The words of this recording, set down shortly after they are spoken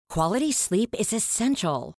Quality sleep is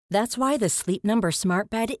essential. That's why the Sleep Number Smart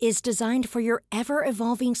Bed is designed for your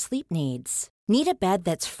ever-evolving sleep needs. Need a bed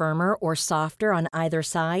that's firmer or softer on either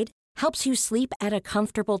side? Helps you sleep at a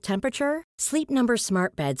comfortable temperature? Sleep Number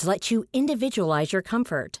Smart Beds let you individualize your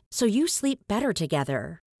comfort, so you sleep better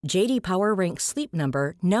together. J.D. Power ranks Sleep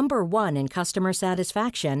Number number 1 in customer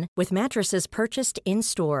satisfaction with mattresses purchased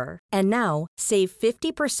in-store. And now, save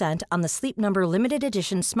 50% on the Sleep Number Limited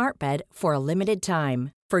Edition Smart Bed for a limited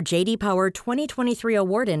time. For J.D. Power 2023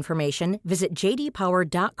 award information, visit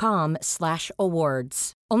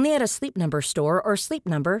jdpower.com/awards. Only at a Sleep Number store or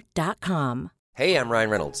sleepnumber.com. Hey, I'm Ryan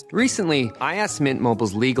Reynolds. Recently, I asked Mint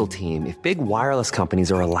Mobile's legal team if big wireless companies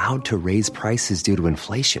are allowed to raise prices due to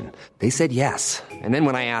inflation. They said yes. And then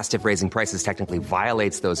when I asked if raising prices technically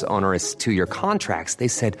violates those onerous 2-year contracts, they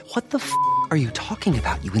said, "What the f*** are you talking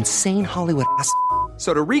about, you insane Hollywood ass?"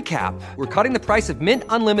 So to recap, we're cutting the price of Mint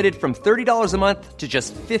Unlimited from $30 a month to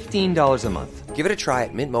just $15 a month. Give it a try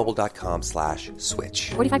at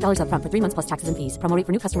mintmobile.com/switch. $45 up front for 3 months plus taxes and fees. Promo rate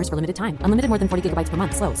for new customers for limited time. Unlimited more than 40 gigabytes per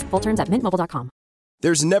month. Slows full terms at mintmobile.com.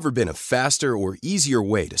 There's never been a faster or easier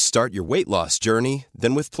way to start your weight loss journey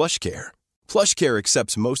than with PlushCare. PlushCare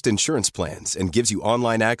accepts most insurance plans and gives you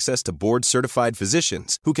online access to board-certified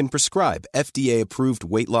physicians who can prescribe FDA-approved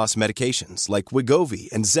weight loss medications like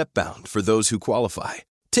Wegovy and Zepbound for those who qualify.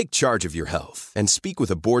 Take charge of your health and speak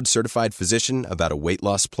with a board-certified physician about a weight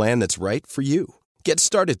loss plan that's right for you. Get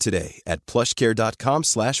started today at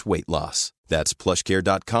plushcare.com/weight loss. That's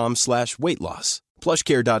plushcare.com/weight loss.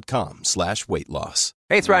 plushcare.com/weight loss.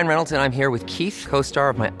 Hey, it's Ryan Reynolds, and I'm here with Keith, co-star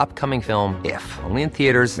of my upcoming film, If, only in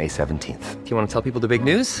theaters May 17th. Do you want to tell people the big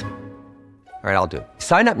news? All right, I'll do it.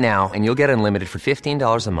 Sign up now and you'll get unlimited for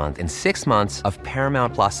 $15 a month and 6 months of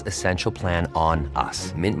Paramount Plus Essential Plan on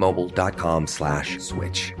us.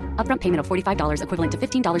 mintmobile.com/switch. Upfront payment of $45 equivalent to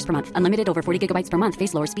 $15 per month. Unlimited over 40 gigabytes per month.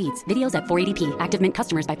 Face lower speeds. Videos at 480p. Active Mint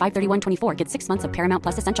customers by 531.24 get 6 months of Paramount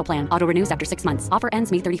Plus Essential Plan. Auto renews after 6 months. Offer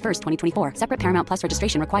ends May 31st, 2024. Separate Paramount Plus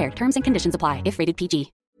registration required. Terms and conditions apply if rated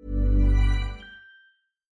PG.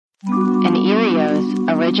 An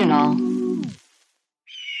Erios original.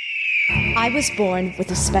 I was born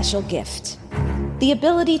with a special gift. The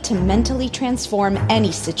ability to mentally transform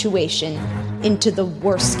any situation into the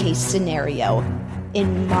worst-case scenario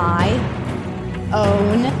in my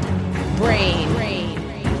own brain.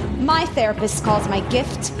 My therapist calls my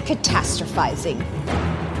gift catastrophizing.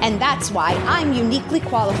 And that's why I'm uniquely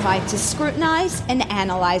qualified to scrutinize and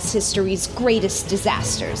analyze history's greatest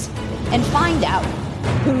disasters and find out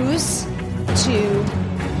who's to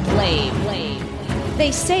blame.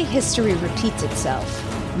 They say history repeats itself.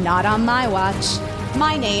 Not on my watch.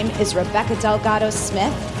 My name is Rebecca Delgado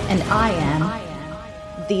Smith, and I am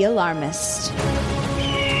the Alarmist.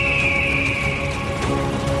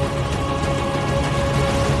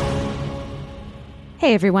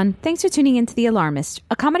 Hey everyone, thanks for tuning in to The Alarmist,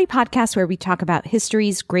 a comedy podcast where we talk about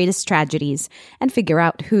history's greatest tragedies and figure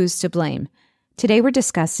out who's to blame. Today we're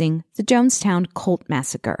discussing the Jonestown cult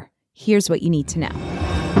massacre. Here's what you need to know.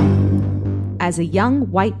 As a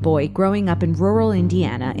young white boy growing up in rural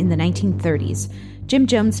Indiana in the 1930s, Jim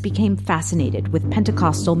Jones became fascinated with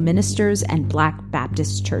Pentecostal ministers and Black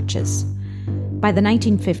Baptist churches. By the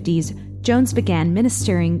 1950s, Jones began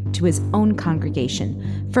ministering to his own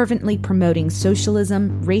congregation, fervently promoting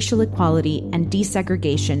socialism, racial equality, and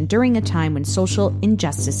desegregation during a time when social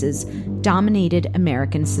injustices dominated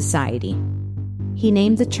American society. He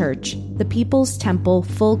named the church the People's Temple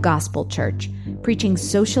Full Gospel Church, preaching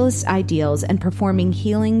socialist ideals and performing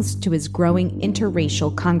healings to his growing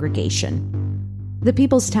interracial congregation. The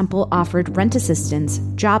People's Temple offered rent assistance,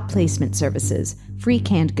 job placement services, free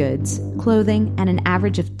canned goods, clothing, and an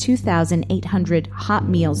average of 2,800 hot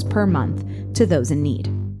meals per month to those in need.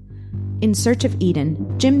 In search of Eden,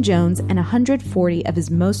 Jim Jones and 140 of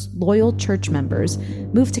his most loyal church members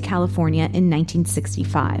moved to California in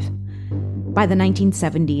 1965. By the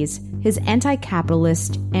 1970s, his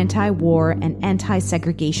anti-capitalist, anti-war, and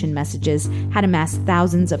anti-segregation messages had amassed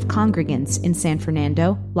thousands of congregants in San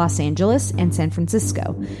Fernando, Los Angeles, and San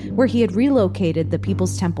Francisco, where he had relocated the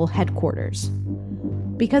People's Temple headquarters.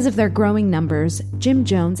 Because of their growing numbers, Jim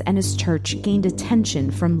Jones and his church gained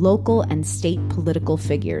attention from local and state political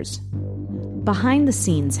figures. Behind the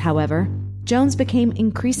scenes, however, Jones became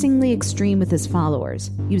increasingly extreme with his followers,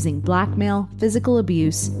 using blackmail, physical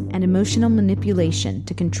abuse, and emotional manipulation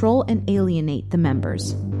to control and alienate the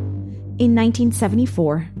members. In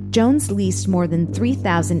 1974, Jones leased more than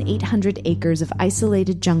 3,800 acres of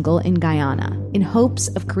isolated jungle in Guyana in hopes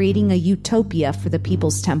of creating a utopia for the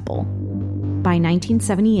People's Temple. By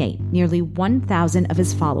 1978, nearly 1,000 of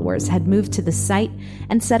his followers had moved to the site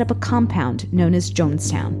and set up a compound known as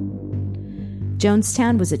Jonestown.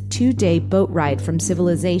 Jonestown was a 2-day boat ride from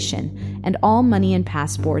civilization, and all money and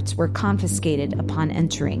passports were confiscated upon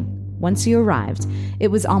entering. Once you arrived, it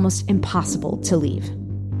was almost impossible to leave.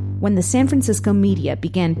 When the San Francisco media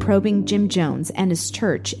began probing Jim Jones and his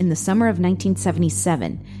church in the summer of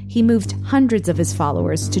 1977, he moved hundreds of his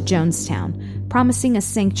followers to Jonestown, promising a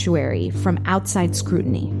sanctuary from outside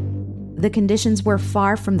scrutiny. The conditions were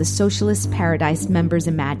far from the socialist paradise members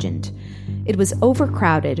imagined. It was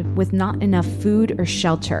overcrowded with not enough food or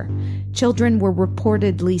shelter. Children were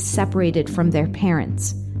reportedly separated from their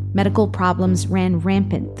parents. Medical problems ran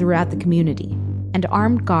rampant throughout the community, and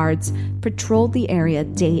armed guards patrolled the area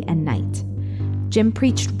day and night. Jim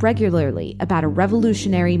preached regularly about a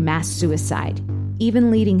revolutionary mass suicide,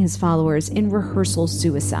 even leading his followers in rehearsal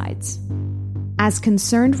suicides. As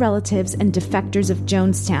concerned relatives and defectors of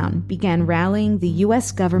Jonestown began rallying the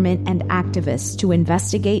U.S. government and activists to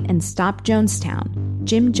investigate and stop Jonestown,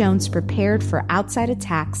 Jim Jones prepared for outside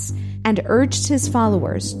attacks and urged his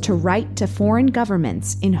followers to write to foreign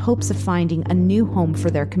governments in hopes of finding a new home for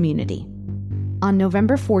their community. On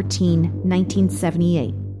November 14,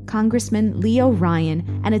 1978, Congressman Leo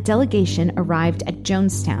Ryan and a delegation arrived at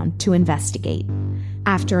Jonestown to investigate.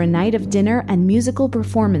 After a night of dinner and musical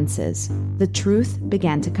performances, the truth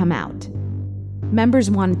began to come out. Members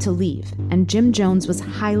wanted to leave, and Jim Jones was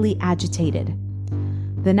highly agitated.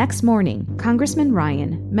 The next morning, Congressman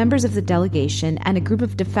Ryan, members of the delegation, and a group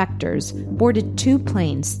of defectors boarded 2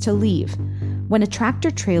 planes to leave when a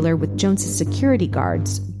tractor-trailer with Jones's security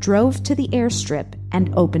guards drove to the airstrip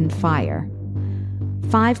and opened fire.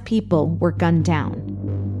 5 people were gunned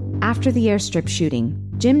down. After the airstrip shooting,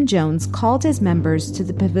 Jim Jones called his members to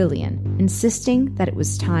the pavilion, insisting that it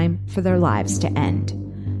was time for their lives to end.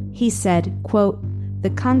 He said, quote,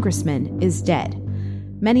 "The congressman is dead.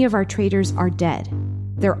 Many of our traitors are dead.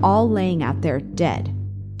 They're all laying out there dead.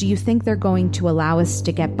 Do you think they're going to allow us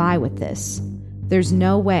to get by with this? There's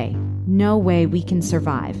no way we can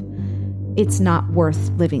survive. It's not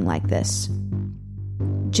worth living like this."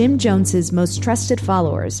 Jim Jones's most trusted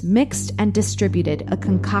followers mixed and distributed a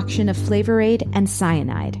concoction of Flavor Aid and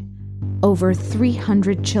cyanide. Over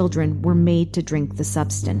 300 children were made to drink the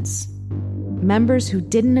substance. Members who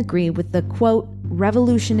didn't agree with the, quote,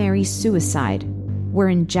 revolutionary suicide were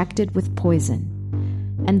injected with poison.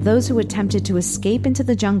 And those who attempted to escape into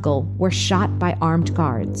the jungle were shot by armed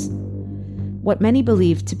guards. What many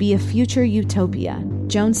believed to be a future utopia,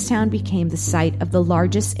 Jonestown became the site of the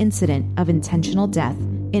largest incident of intentional death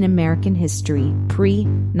in American history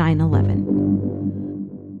pre-9/11.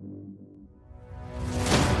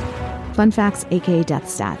 Fun facts, aka death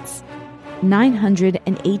stats.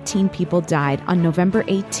 918 people died on November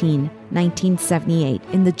 18, 1978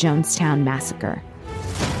 in the Jonestown Massacre.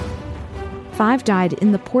 5 died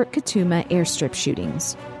in the Port Katuma airstrip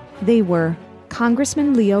shootings. They were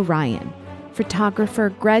Congressman Leo Ryan,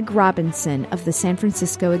 photographer Greg Robinson of the San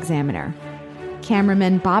Francisco Examiner,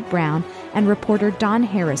 cameraman Bob Brown and reporter Don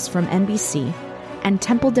Harris from NBC, and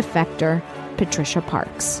Temple defector Patricia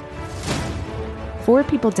Parks. 4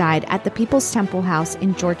 people died at the People's Temple House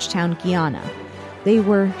in Georgetown, Guyana. They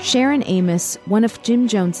were Sharon Amos, one of Jim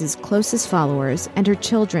Jones's closest followers, and her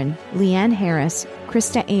children, Leanne Harris,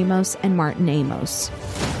 Krista Amos, and Martin Amos.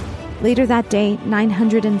 Later that day,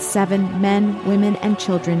 907 men, women, and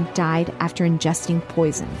children died after ingesting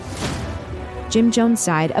poison. Jim Jones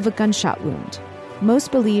died of a gunshot wound.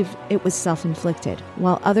 Most believe it was self-inflicted,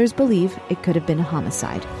 while others believe it could have been a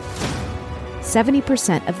homicide.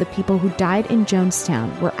 70% of the people who died in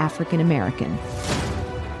Jonestown were African American.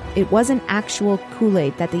 It wasn't actual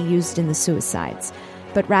Kool-Aid that they used in the suicides,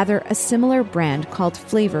 but rather a similar brand called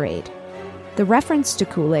Flavor Aid. The reference to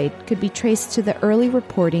Kool-Aid could be traced to the early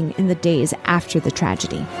reporting in the days after the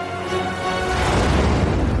tragedy.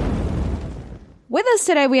 With us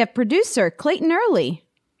today, we have producer Clayton Early.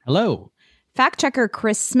 Hello. Fact-checker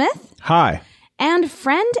Chris Smith. Hi. And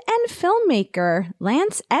friend and filmmaker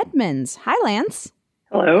Lance Edmonds. Hi, Lance.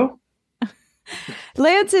 Hello.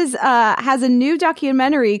 Lance has a new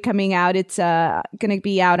documentary coming out. It's going to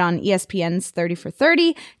be out on ESPN's 30 for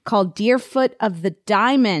 30 called Deerfoot of the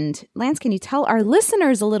Diamond. Lance, can you tell our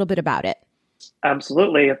listeners a little bit about it?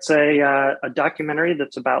 Absolutely. It's a documentary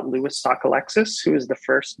that's about Louis Sockalexis, who is the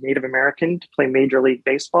first Native American to play Major League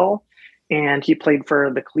Baseball. And he played for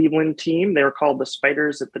the Cleveland team. They were called the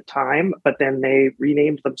Spiders at the time, but then they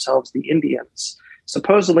renamed themselves the Indians,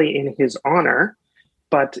 supposedly in his honor.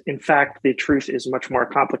 But in fact, the truth is much more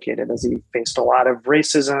complicated, as he faced a lot of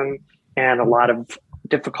racism and a lot of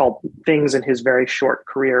difficult things in his very short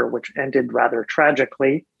career, which ended rather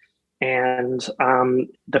tragically. And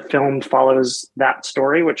the film follows that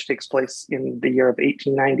story, which takes place in the year of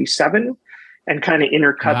 1897, and kind of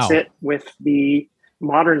intercuts it with the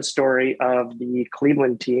modern story of the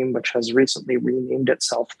Cleveland team, which has recently renamed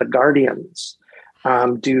itself the Guardians,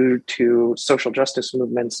 due to social justice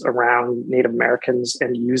movements around Native Americans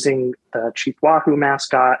and using the Chief Wahoo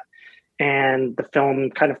mascot. And the film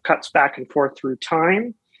kind of cuts back and forth through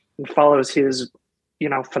time and follows his,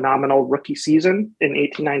 phenomenal rookie season in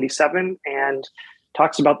 1897 and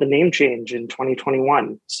talks about the name change in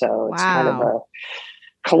 2021. So it's kind of a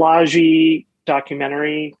collage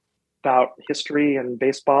documentary about history and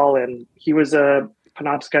baseball. And he was a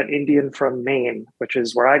Penobscot Indian from Maine, which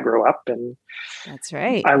is where I grew up. And that's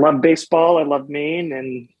right. I love baseball. I love Maine.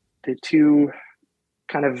 And the two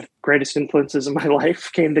kind of greatest influences of my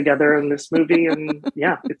life came together in this movie. And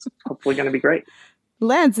yeah, it's hopefully going to be great.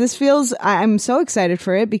 Lance, I'm so excited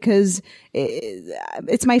for it because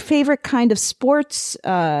it's my favorite kind of sports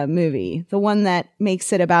movie, the one that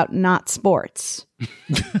makes it about not sports.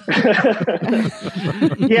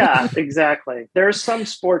 Yeah, exactly. There's some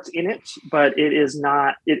sports in it, but it is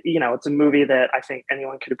not, it's a movie that I think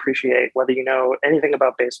anyone could appreciate, whether you know anything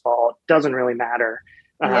about baseball. It doesn't really matter.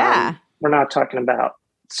 Yeah. We're not talking about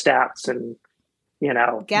stats and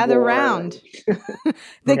gather round.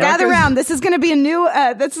 Gather round. This is going to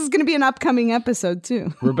be an upcoming episode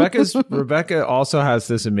too. Rebecca also has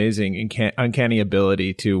this amazing uncanny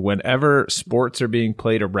ability to, whenever sports are being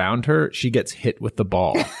played around her, she gets hit with the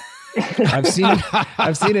ball. I've seen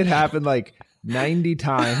it happen like 90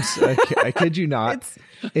 times. I kid you not.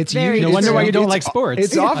 It's no wonder why you don't like sports.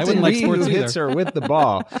 It's often like me sports who hits her with the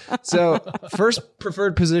ball. So first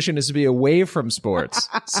preferred position is to be away from sports.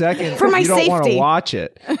 Second, for my you don't safety. want to watch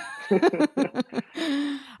it.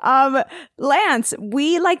 Lance,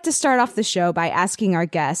 we like to start off the show by asking our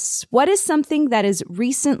guests, what is something that is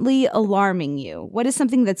recently alarming you? What is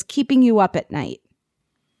something that's keeping you up at night?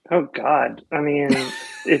 Oh God. I mean,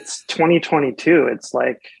 it's 2022. It's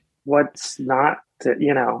like, what's not to,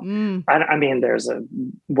 I mean, there's a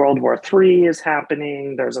World War III is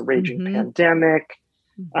happening. There's a raging pandemic.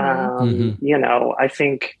 I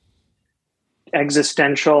think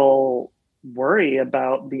existential worry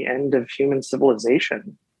about the end of human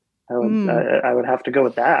civilization. I would have to go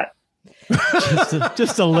with that.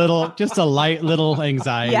 just a light little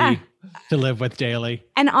anxiety to live with daily.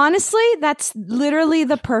 And honestly, that's literally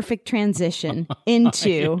the perfect transition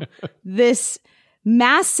into this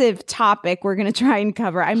massive topic we're going to try and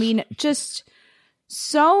cover. I mean, just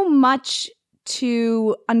so much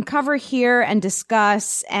to uncover here and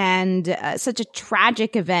discuss, and such a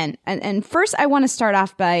tragic event. And first, I want to start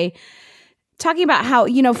off by talking about how,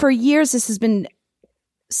 for years this has been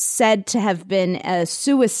said to have been a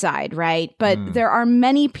suicide, right? But there are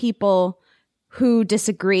many people who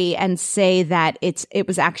disagree and say that it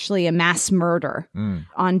was actually a mass murder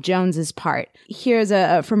on Jones's part. Here's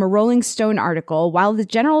from a Rolling Stone article. While the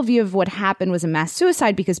general view of what happened was a mass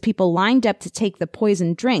suicide because people lined up to take the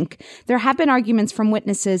poison drink, there have been arguments from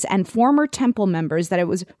witnesses and former temple members that it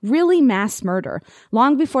was really mass murder.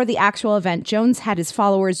 Long before the actual event, Jones had his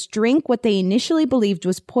followers drink what they initially believed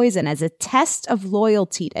was poison as a test of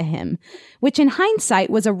loyalty to him, which in hindsight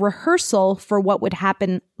was a rehearsal for what would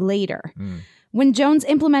happen later. When Jones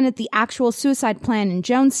implemented the actual suicide plan in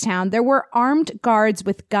Jonestown, there were armed guards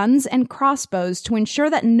with guns and crossbows to ensure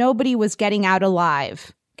that nobody was getting out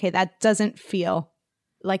alive. Okay, that doesn't feel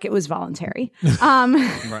like it was voluntary.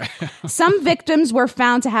 Right. Some victims were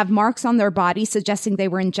found to have marks on their body suggesting they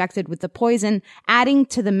were injected with the poison. Adding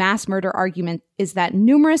to the mass murder argument is that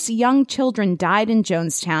numerous young children died in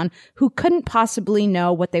Jonestown who couldn't possibly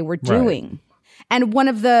know what they were doing. Right. And one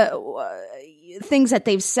of the things that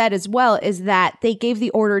they've said as well is that they gave the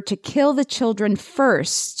order to kill the children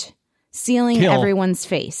first, sealing everyone's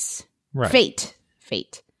face. Right.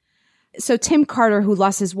 Fate. So Tim Carter, who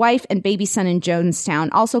lost his wife and baby son in Jonestown,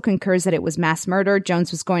 also concurs that it was mass murder.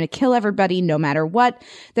 Jones was going to kill everybody no matter what.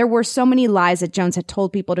 There were so many lies that Jones had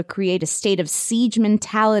told people to create a state of siege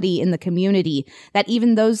mentality in the community that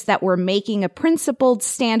even those that were making a principled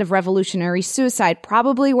stand of revolutionary suicide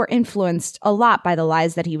probably were influenced a lot by the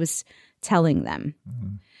lies that he was telling them.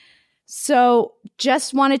 So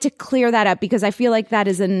just wanted to clear that up because I feel like that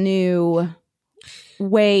is a new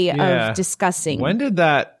way of discussing. When did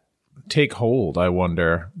that take hold, I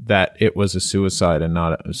wonder, that it was a suicide and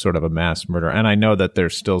not a sort of a mass murder? And I know that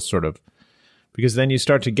there's still sort of, because then you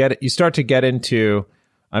start to get into,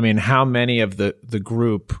 I mean, how many of the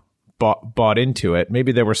group bought into it?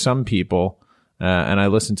 Maybe there were some people, and I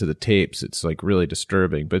listened to the tapes. It's like really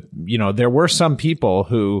disturbing. But, you know, there were some people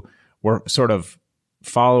who were sort of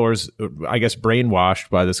followers, I guess, brainwashed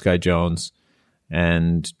by this guy Jones,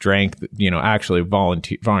 and drank, you know, actually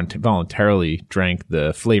voluntarily drank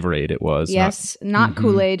the Flavor Aid. It was not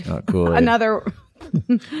Kool-Aid. Not Kool-Aid. Another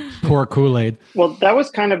poor Kool-Aid. Well, that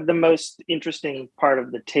was kind of the most interesting part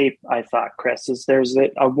of the tape, I thought, Chris, is there's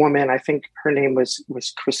a woman, I think her name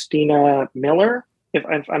was Christina Miller. If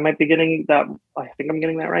I might be getting that, I think I'm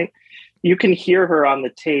getting that right. You can hear her on the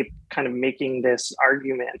tape kind of making this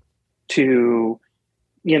argument to,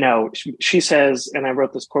 you know, she says, and I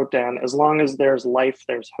wrote this quote down, as long as there's life,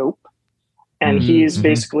 there's hope. And he's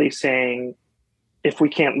basically saying, if we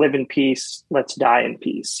can't live in peace, let's die in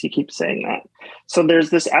peace. He keeps saying that. So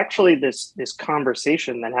there's this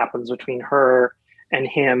conversation that happens between her and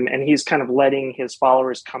him, and he's kind of letting his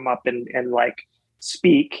followers come up and like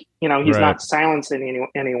speak. You know, he's not silencing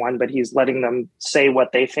anyone, but he's letting them say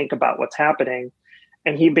what they think about what's happening.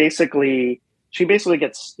 And she basically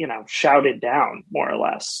gets, you know, shouted down more or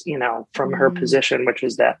less, you know, from her position, which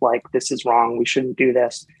is that like, this is wrong. We shouldn't do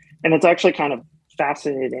this. And it's actually kind of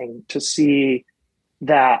fascinating to see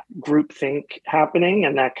that groupthink happening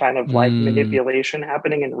and that kind of like manipulation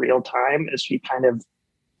happening in real time as she kind of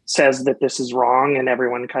says that this is wrong and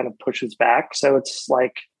everyone kind of pushes back. So it's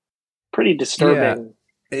like pretty disturbing. Yeah.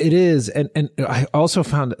 It is. And I also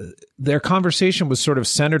found their conversation was sort of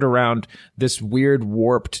centered around this weird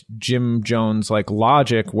warped Jim Jones like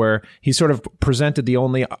logic where he sort of presented the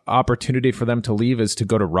only opportunity for them to leave is to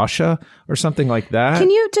go to Russia or something like that. Can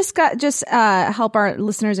you just help our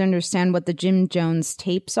listeners understand what the Jim Jones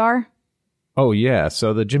tapes are? Oh, yeah.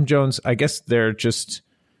 So the Jim Jones, I guess they're just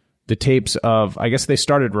the tapes of, I guess they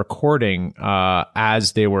started recording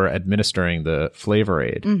as they were administering the Flavor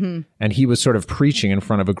Aid. And he was sort of preaching in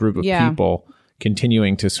front of a group of people,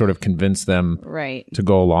 continuing to sort of convince them to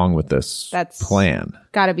go along with this plan.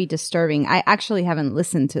 Got to be disturbing. I actually haven't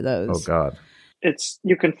listened to those. Oh, God.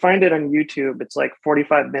 You can find it on YouTube. It's like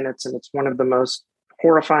 45 minutes, and it's one of the most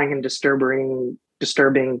horrifying and disturbing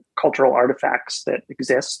cultural artifacts that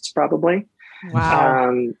exists, probably.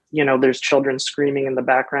 Wow. You know, there's children screaming in the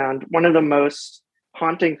background. One of the most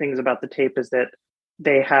haunting things about the tape is that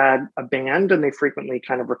they had a band and they frequently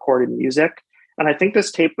kind of recorded music. And I think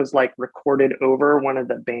this tape was like recorded over one of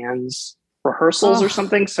the band's rehearsals or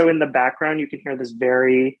something. So in the background, you can hear this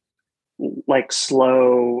very like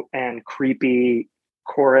slow and creepy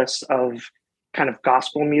chorus of kind of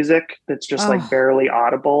gospel music that's just like barely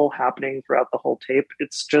audible happening throughout the whole tape.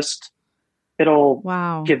 It's just,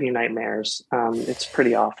 it'll give you nightmares. It's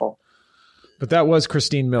pretty awful. But that was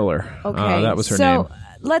Christine Miller. Okay. That was her name.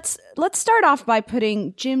 Let's start off by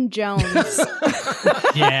putting Jim Jones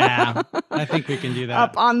yeah, I think we can do that.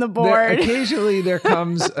 up on the board. Occasionally there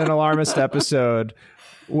comes an alarmist episode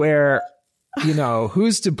where, you know,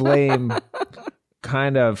 who's to blame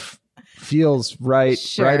kind of feels right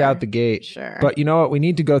out the gate. Sure. But you know what? We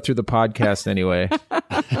need to go through the podcast anyway.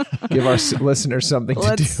 Give our listeners something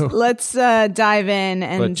to do. Let's dive in.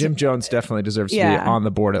 But Jim Jones definitely deserves to be on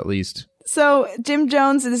the board at least. So Jim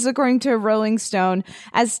Jones, this is according to Rolling Stone,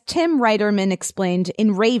 as Tim Reiterman explained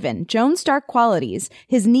in Raven, Jones' dark qualities,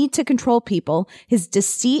 his need to control people, his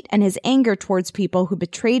deceit, and his anger towards people who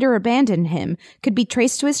betrayed or abandoned him could be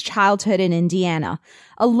traced to his childhood in Indiana.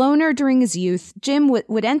 A loner during his youth, Jim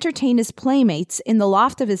would entertain his playmates in the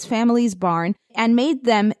loft of his family's barn and made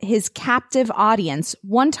them his captive audience.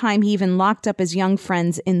 One time he even locked up his young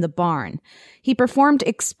friends in the barn. He performed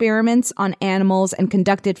experiments on animals and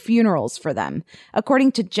conducted funerals for them.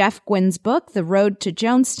 According to Jeff Gwynn's book, The Road to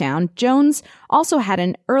Jonestown, Jones also had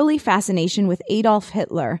an early fascination with Adolf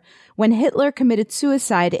Hitler. When Hitler committed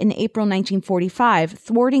suicide in April 1945,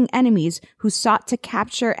 thwarting enemies who sought to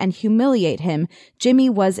capture and humiliate him, Jimmy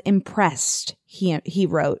was impressed, he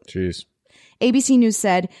wrote. Jeez. ABC News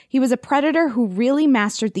said, he was a predator who really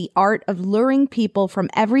mastered the art of luring people from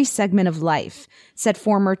every segment of life, said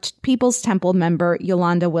former People's Temple member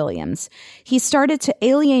Yolanda Williams. He started to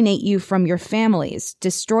alienate you from your families,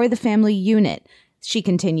 destroy the family unit, she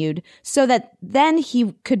continued, so that then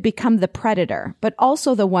he could become the predator, but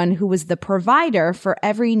also the one who was the provider for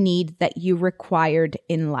every need that you required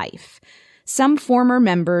in life. Some former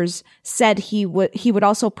members said he would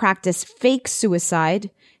also practice fake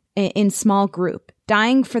suicide in small group.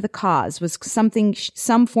 Dying for the cause was something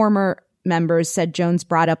some former members said Jones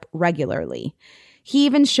brought up regularly. He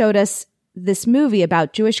even showed us this movie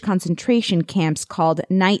about Jewish concentration camps called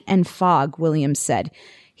Night and Fog, Williams said.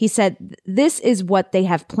 He said, this is what they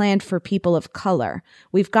have planned for people of color.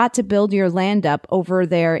 We've got to build your land up over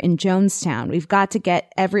there in Jonestown. We've got to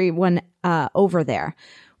get everyone over there.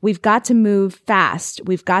 We've got to move fast.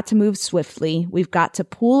 We've got to move swiftly. We've got to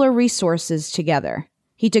pool our resources together.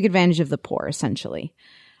 He took advantage of the poor, essentially,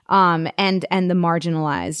 and the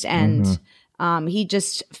marginalized. And he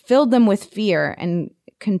just filled them with fear and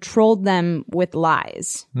controlled them with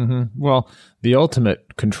lies. Well, the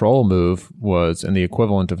ultimate control move was, and the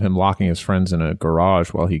equivalent of him locking his friends in a garage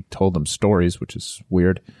while he told them stories, which is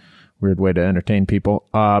weird way to entertain people,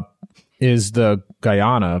 is the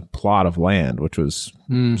Guyana plot of land, which was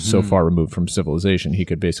so far removed from civilization. He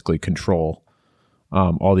could basically control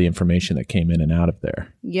all the information that came in and out of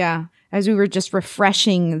there. Yeah. As we were just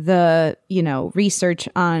refreshing the, research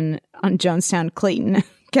on Jonestown, Clayton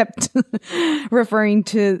kept referring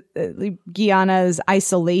to Guyana's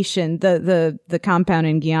isolation. The compound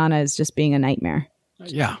in Guyana is just being a nightmare.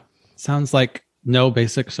 Yeah. Sounds like no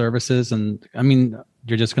basic services. And I mean,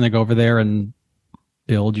 you're just going to go over there and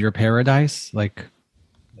build your paradise? Like,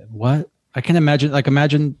 what? I can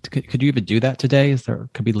imagine, could you even do that today?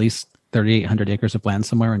 Could be at least 3,800 acres of land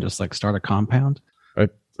somewhere and just like start a compound?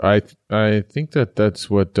 I think that's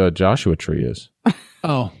what Joshua Tree is.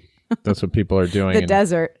 Oh. That's what people are doing the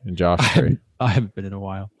desert. In Joshua Tree. I haven't been in a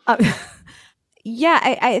while. Yeah,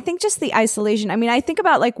 I think just the isolation. I mean, I think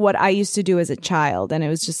about like what I used to do as a child, and it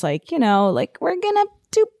was just like, like we're going to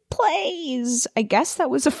do plays. I guess that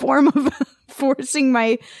was a form of forcing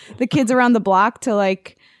the kids around the block to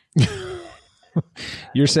like.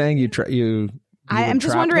 You're saying I'm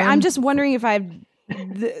just wondering. them? I'm just wondering if I've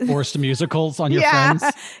forced musicals on your friends.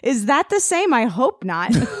 Is that the same? I hope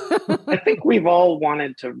not. I think we've all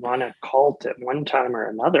wanted to run a cult at one time or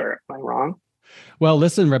another. Am I wrong? Well,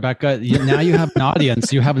 listen, Rebecca, now you have an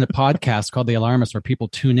audience. You have a podcast called The Alarmist where people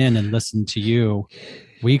tune in and listen to you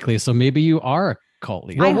weekly. So maybe you are a cult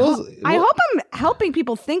leader. I hope I'm helping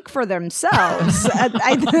people think for themselves.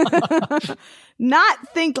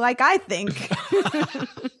 Not think like I think.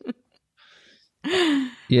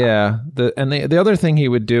 Yeah. The other thing he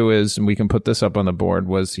would do is, and we can put this up on the board,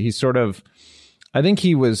 was he sort of, I think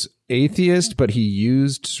he was atheist, but he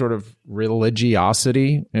used sort of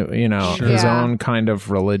religiosity, his own kind of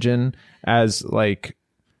religion as like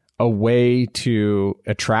a way to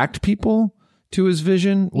attract people to his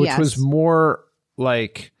vision, which was more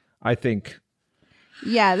like, I think.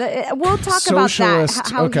 Yeah, we'll talk about that,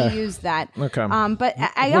 how he used that. Okay. But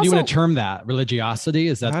I what also, do you want to term that? Religiosity?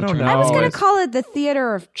 Is that I the don't term? know. I was going to call it the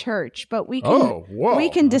theater of church, but we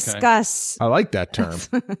can discuss. I like that term.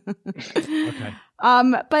 Okay.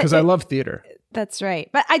 But because I love theater. That's right.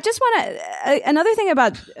 But I just want to another thing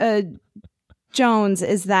about Jones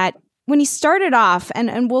is that when he started off,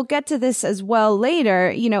 and we'll get to this as well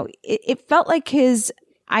later, it felt like his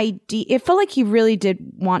idea. It felt like he really did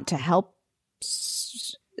want to help.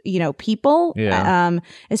 People,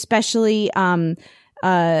 especially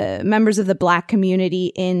members of the Black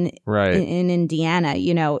community in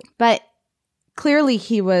Indiana, but clearly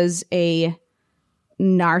he was a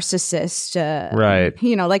narcissist, right?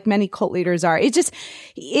 Like many cult leaders are. It just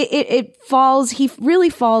it falls. He really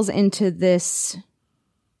falls into this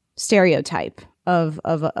stereotype of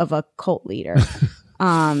a cult leader.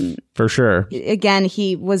 For sure. Again,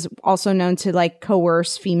 he was also known to like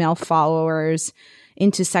coerce female followers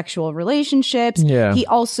into sexual relationships. Yeah. He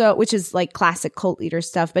also, which is like classic cult leader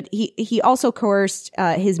stuff, but he also coerced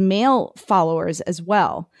his male followers as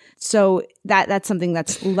well. So that's something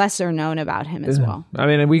that's lesser known about him as well. I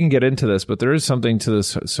mean, and we can get into this, but there is something to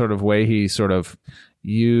this sort of way he sort of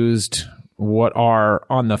used what are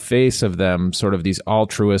on the face of them sort of these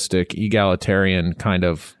altruistic, egalitarian kind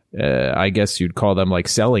of I guess you'd call them like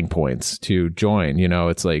selling points to join.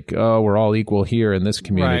 It's like, oh, we're all equal here in this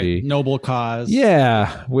community. Right. Noble cause.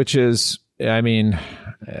 Yeah. Which is, I mean,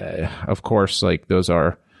 of course, like those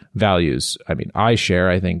are values. I mean, I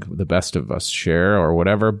think the best of us share or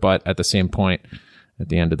whatever. But at the same point, at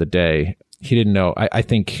the end of the day, he didn't know. I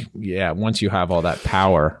think, once you have all that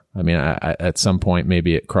power, I mean, at some point,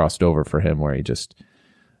 maybe it crossed over for him where he just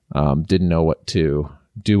didn't know what to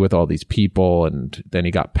do with all these people, and then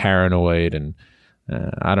he got paranoid, and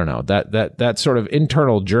I don't know, that sort of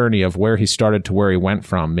internal journey of where he started to where he went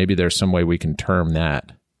from. Maybe there's some way we can term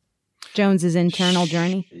that Jones's internal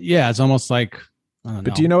journey. Yeah, it's almost like.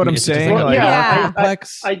 But do you know what I'm saying? Well, like,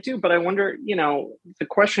 I do, but I wonder. The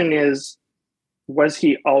question is, was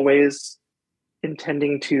he always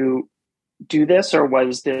intending to do this, or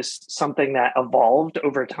was this something that evolved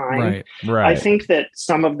over time? Right. I think that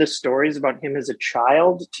some of the stories about him as a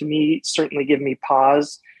child, to me, certainly give me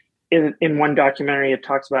pause. In one documentary, it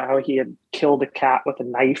talks about how he had killed a cat with a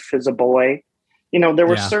knife as a boy. There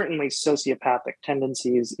were certainly sociopathic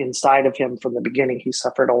tendencies inside of him from the beginning. He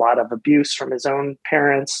suffered a lot of abuse from his own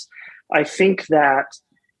parents. I think that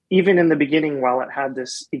even in the beginning, while it had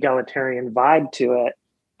this egalitarian vibe to it,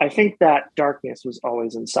 I think that darkness was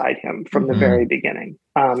always inside him from the very beginning.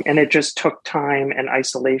 And it just took time and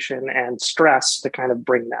isolation and stress to kind of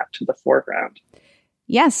bring that to the foreground.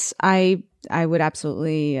 Yes, I would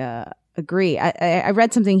absolutely agree. I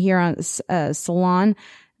read something here on salon.com.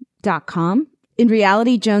 In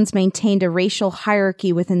reality, Jones maintained a racial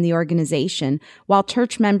hierarchy within the organization. While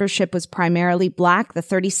church membership was primarily Black, the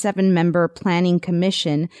 37-member Planning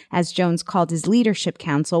Commission, as Jones called his leadership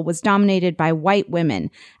council, was dominated by white women,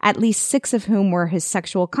 at least 6 of whom were his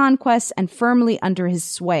sexual conquests and firmly under his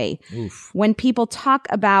sway. Oof. When people talk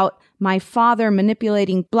about my father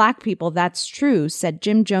manipulating Black people, that's true, said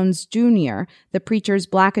Jim Jones Jr., the preacher's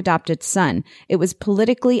Black adopted son. It was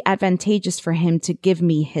politically advantageous for him to give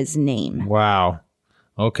me his name. Wow.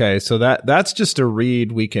 Okay, so that's just a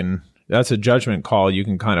read that's a judgment call you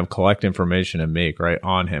can kind of collect information and make, right,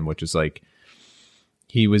 on him, which is like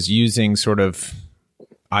he was using sort of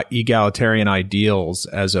egalitarian ideals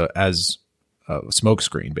as a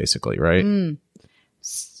smokescreen, basically, right? Mm.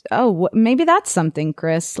 Oh, maybe that's something,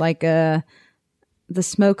 Chris, like the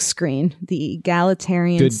smoke screen, the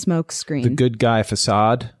egalitarian smoke screen. The good guy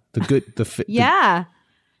facade. Yeah.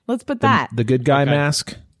 Let's put that. The good guy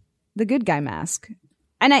mask. The good guy mask.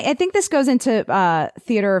 And I think this goes into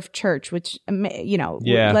theater of church, which,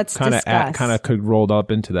 let's discuss. Kind of could rolled up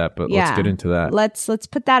into that, but let's get into that. Let's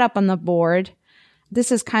put that up on the board.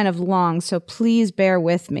 This is kind of long, so please bear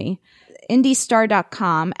with me.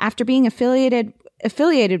 IndyStar.com, after being affiliated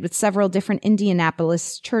with several different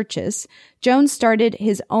Indianapolis churches, Jones started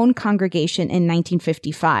his own congregation in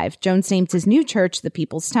 1955. Jones named his new church the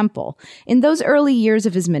People's Temple. In those early years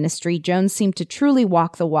of his ministry, Jones seemed to truly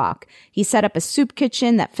walk the walk. He set up a soup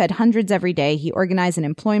kitchen that fed hundreds every day. He organized an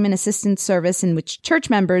employment assistance service in which church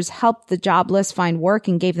members helped the jobless find work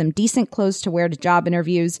and gave them decent clothes to wear to job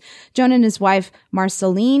interviews. Jones and his wife,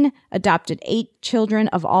 Marceline, adopted 8 children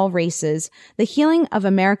of all races. The healing of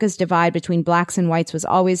America's divide between Blacks and whites was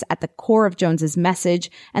always at the core of Jones's message,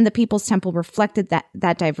 and the People's Temple reflected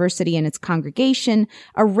that diversity in its congregation,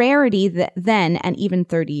 a rarity then and even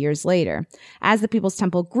 30 years later. As the People's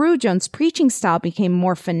Temple grew, Jones' preaching style became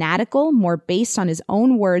more fanatical, more based on his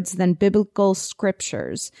own words than biblical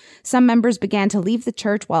scriptures. Some members began to leave the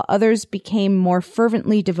church while others became more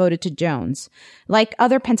fervently devoted to Jones. Like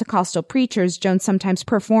other Pentecostal preachers, Jones sometimes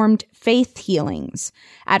performed faith healings.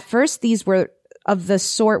 At first, these were of the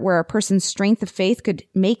sort where a person's strength of faith could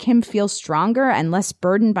make him feel stronger and less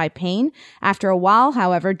burdened by pain. After a while,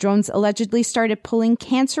 however, Jones allegedly started pulling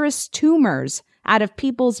cancerous tumors out of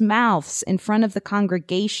people's mouths in front of the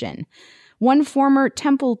congregation. One former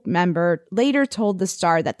temple member later told the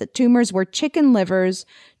Star that the tumors were chicken livers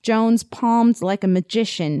Jones palmed like a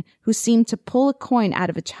magician who seemed to pull a coin out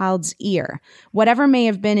of a child's ear. Whatever may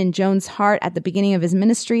have been in Jones' heart at the beginning of his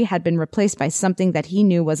ministry had been replaced by something that he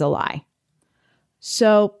knew was a lie.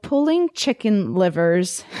 So pulling chicken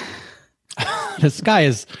livers. This guy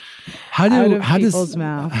is how do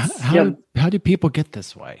people get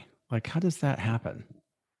this way? Like, how does that happen?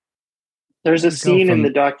 There's a scene in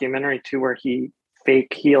the documentary too where he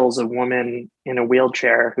fake heals a woman in a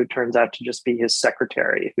wheelchair who turns out to just be his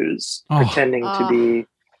secretary, who's pretending to be,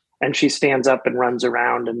 and she stands up and runs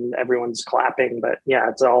around and everyone's clapping. But yeah,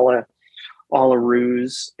 it's all a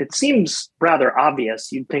ruse. It seems rather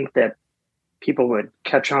obvious. You'd think that people would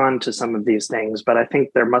catch on to some of these things, but I think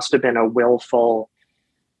there must have been a willful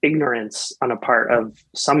ignorance on a part of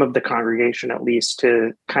some of the congregation, at least,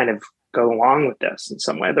 to kind of go along with this in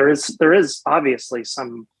some way. There is obviously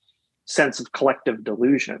some sense of collective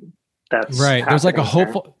delusion. That's right. There's like a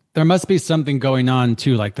hopeful, there must be something going on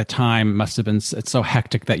too. Like the time must have been, it's so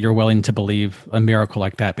hectic that you're willing to believe a miracle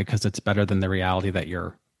like that because it's better than the reality that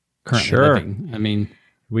you're currently living. I mean,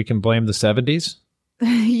 we can blame the 70s.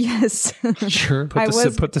 Yes. Sure. Put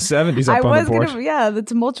the 70s up on the board. The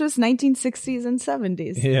tumultuous 1960s and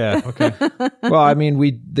 70s. Yeah. Okay. Well, I mean,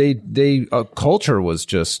 culture was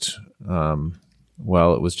just, it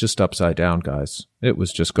was just upside down, guys. It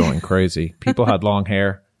was just going crazy. People had long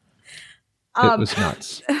hair. It was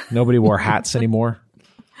nuts. Nobody wore hats anymore.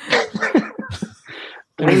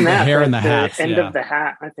 The hair and the hats. End of the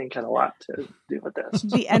hat, I think, had a lot to do with this.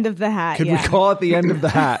 The end of the hat. Could we call it the end of the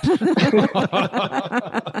hat?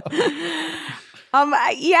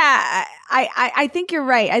 I think you're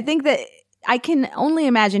right. I think that I can only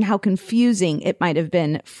imagine how confusing it might have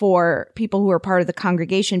been for people who are part of the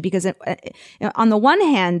congregation, because on the one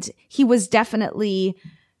hand, he was definitely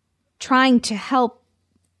trying to help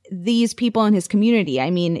these people in his community.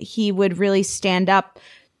 I mean, he would really stand up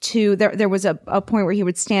to there was a point where he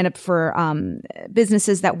would stand up for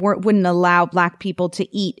businesses that wouldn't allow Black people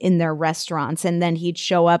to eat in their restaurants, and then he'd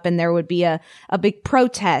show up and there would be a big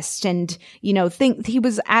protest, and think he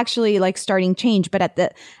was actually like starting change.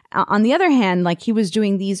 But on the other hand, like he was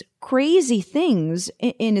doing these crazy things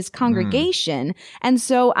in his congregation, and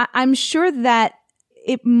so I'm sure that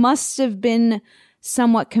it must have been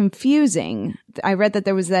somewhat confusing. I read that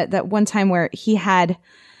there was that one time where he had.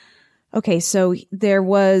 Okay, so there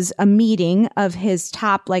was a meeting of his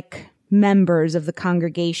top members of the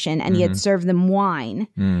congregation, and he had served them wine.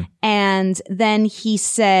 And then he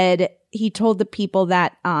told the people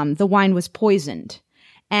that the wine was poisoned.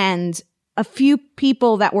 And a few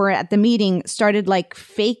people that were at the meeting started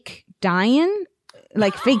fake dying.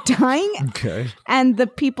 Okay. And the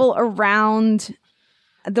people around,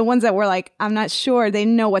 the ones that were I'm not sure, they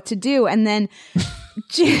didn't know what to do. And then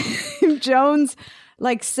Jim Jones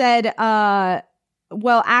said,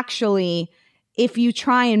 well, actually, if you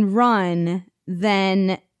try and run,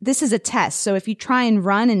 then this is a test. So if you try and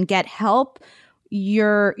run and get help,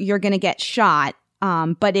 you're going to get shot.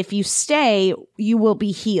 But if you stay, you will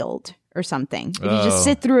be healed or something. If you just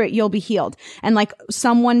sit through it, you'll be healed. And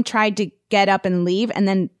someone tried to get up and leave, and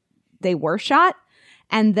then they were shot.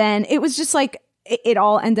 And then it was just it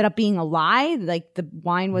all ended up being a lie. The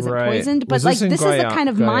wine wasn't poisoned, but this is a kind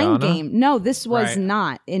of mind game. No, this was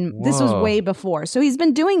not this was way before. So he's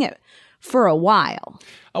been doing it for a while.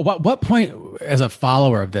 What point as a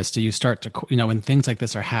follower of this do you start to, when things like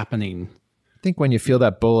this are happening? I think when you feel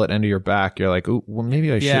that bullet enter your back, you're like, ooh, well,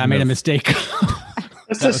 maybe I should. Yeah, I made a mistake.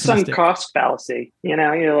 It's a sunk cost fallacy.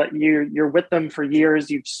 You're with them for years.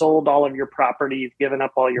 You've sold all of your property. You've given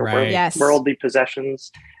up all your worldly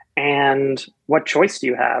possessions. And what choice do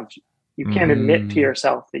you have? You can't admit to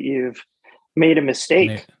yourself that you've made a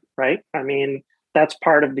mistake, right? I mean, that's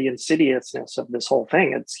part of the insidiousness of this whole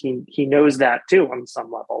thing. It's he knows that too on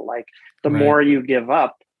some level. The more you give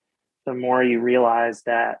up, the more you realize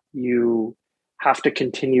that you have to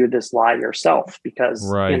continue this lie yourself, because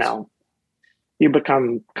you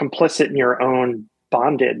become complicit in your own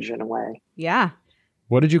bondage in a way. Yeah.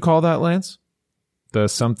 What did you call that, Lance? The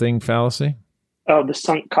something fallacy? Oh, the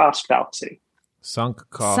sunk cost fallacy. Sunk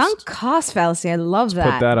cost fallacy. I love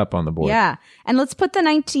that. Put that up on the board. Yeah. And let's put the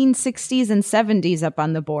 1960s and 70s up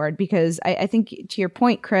on the board, because I think to your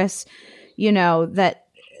point, Chris, that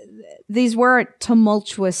these were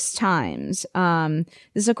tumultuous times. This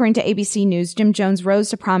is according to ABC News. Jim Jones rose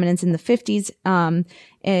to prominence in the 50s.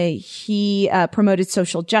 He promoted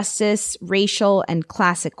social justice, racial and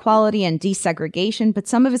class equality, and desegregation. But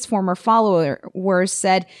some of his former followers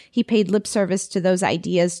said he paid lip service to those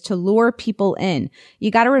ideas to lure people in.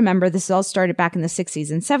 You got to remember, this all started back in the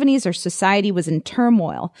 60s and 70s. Our society was in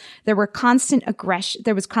turmoil. There was constant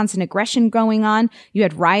aggression going on. You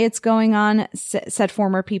had riots going on, said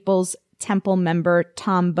former People's Temple member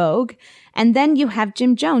Tom Bogue. And then you have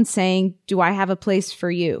Jim Jones saying, "Do I have a place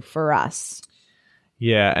for you, for us?"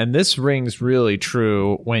 Yeah, and this rings really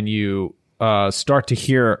true when you start to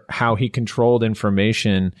hear how he controlled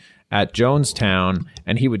information at Jonestown,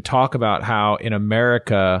 and he would talk about how in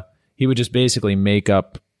America, he would just basically make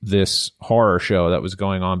up this horror show that was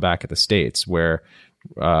going on back at the States, where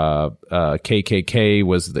KKK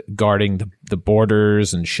was guarding the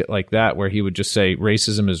borders and shit like that, where he would just say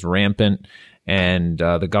racism is rampant and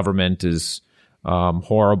the government is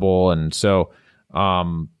horrible. And so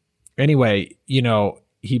anyway,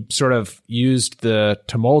 he sort of used the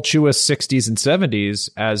tumultuous 60s and 70s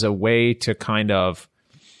as a way to kind of,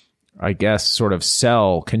 I guess, sort of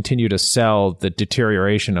continue to sell the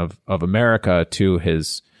deterioration of America to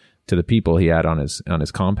the people he had on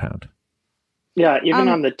his compound. Yeah, even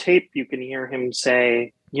on the tape, you can hear him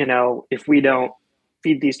say, if we don't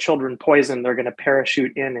feed these children poison, they're going to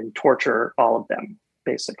parachute in and torture all of them,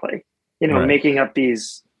 basically. Making up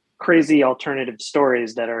these crazy alternative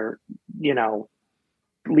stories that are,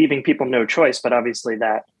 leaving people no choice. But obviously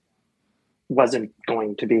that wasn't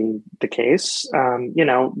going to be the case.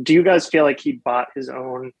 Do you guys feel like he bought his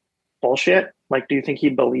own bullshit? Do you think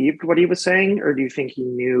he believed what he was saying, or do you think he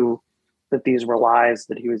knew that these were lies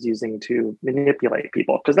that he was using to manipulate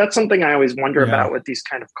people? Because that's something I always wonder about with these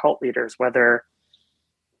kind of cult leaders, whether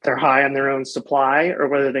they're high on their own supply or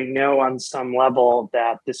whether they know on some level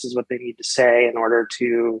that this is what they need to say in order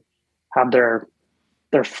to have their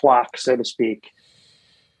flock, so to speak.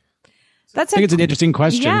 I think it's an interesting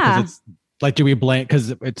question, because it's do we blame,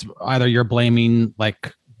 because it's either you're blaming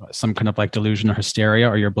some kind of delusion or hysteria,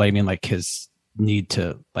 or you're blaming his need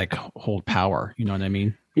to hold power. You know what I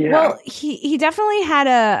mean? Yeah. Well, he definitely had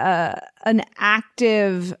an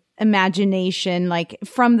active imagination, like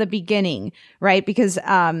from the beginning, right? Because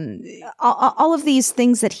all of these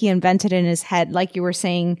things that he invented in his head, like you were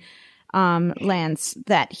saying, Lance,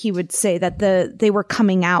 that he would say that they were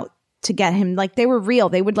coming out to get him, like they were real.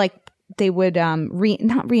 They would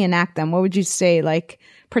not reenact them. What would you say? Like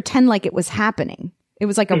pretend like it was happening. It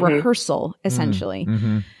was like a rehearsal, essentially.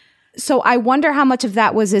 So I wonder how much of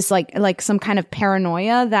that was this like some kind of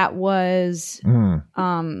paranoia that was what's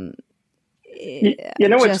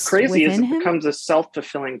crazy is it becomes a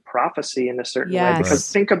self-fulfilling prophecy in a certain way, because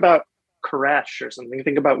think about Koresh or something,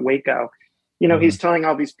 think about Waco. He's telling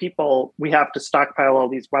all these people, we have to stockpile all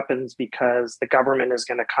these weapons because the government is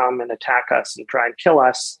going to come and attack us and try and kill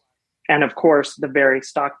us. And of course, the very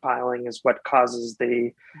stockpiling is what causes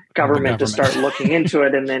the government to start looking into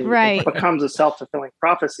it, and then it becomes a self-fulfilling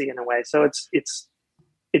prophecy in a way. So it's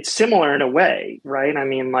similar in a way, right? I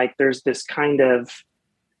mean, like there's this kind of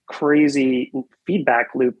crazy feedback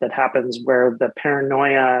loop that happens where the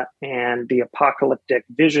paranoia and the apocalyptic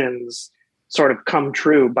visions sort of come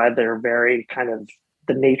true by their very kind of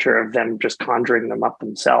the nature of them just conjuring them up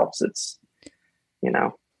themselves. It's,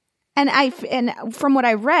 And from what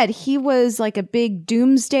I read, he was like a big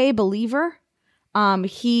doomsday believer.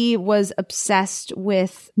 He was obsessed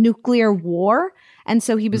with nuclear war. And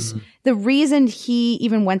so he was the reason he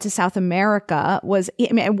even went to South America was,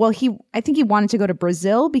 I think he wanted to go to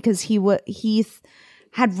Brazil because he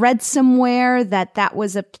had read somewhere that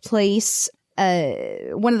was a place,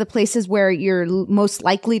 one of the places where you're most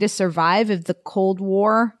likely to survive if the Cold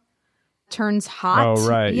War turns hot. Oh,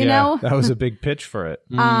 right. You know? That was a big pitch for it.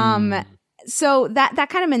 So that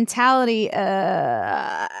kind of mentality,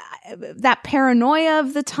 that paranoia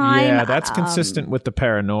of the time. Yeah, that's consistent with the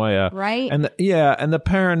paranoia. Right. And the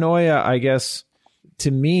paranoia, I guess,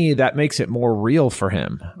 to me, that makes it more real for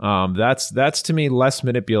him. That's to me less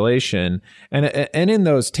manipulation. And in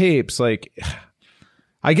those tapes, like,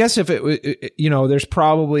 I guess if it, there's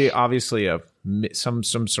probably obviously some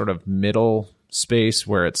sort of middle space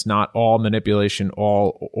where it's not all manipulation,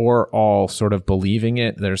 all sort of believing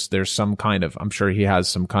it. There's some kind of, I'm sure he has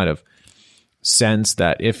some kind of sense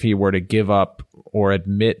that if he were to give up or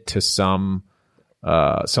admit to some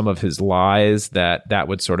of his lies, that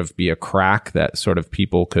would sort of be a crack that sort of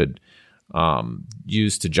people could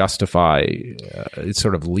use to justify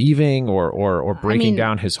sort of leaving or breaking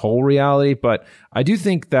down his whole reality. But I do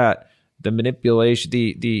think that the manipulation,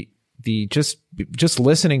 the just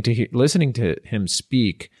listening to him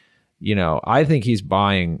speak, I think he's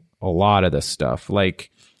buying a lot of this stuff.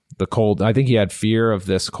 Like I think he had fear of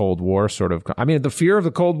this Cold War sort of. I mean, the fear of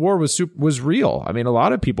the Cold War was real. I mean, a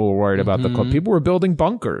lot of people were worried about people were building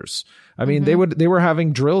bunkers. I mean, they were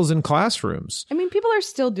having drills in classrooms. I mean, people are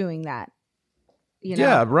still doing that.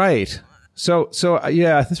 Yeah, right. So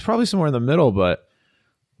yeah, it's probably somewhere in the middle, but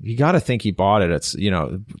you got to think he bought it. It's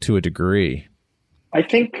to a degree. I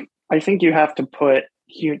think you have to put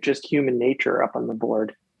just human nature up on the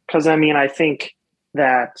board, because I think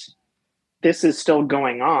that this is still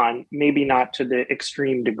going on, maybe not to the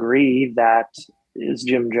extreme degree that is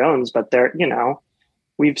Jim Jones, but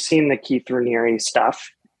we've seen the Keith Raniere stuff.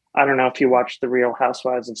 I don't know if you watched The Real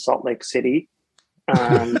Housewives of Salt Lake City,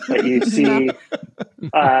 but you see,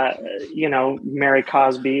 Mary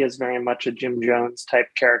Cosby is very much a Jim Jones type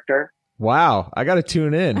character. Wow, I got to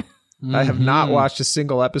tune in. I have not watched a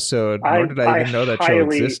single episode, nor did I even know that show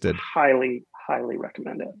existed. Highly, highly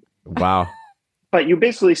recommend it. Wow. But you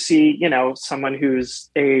basically see, someone who's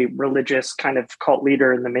a religious kind of cult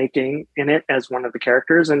leader in the making in it as one of the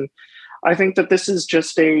characters. And I think that this is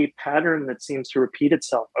just a pattern that seems to repeat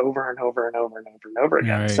itself over and over and over and over and over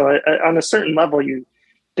again. Right. So on a certain level,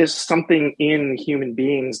 there's something in human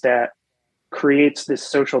beings that creates this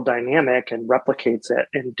social dynamic and replicates it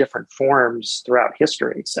in different forms throughout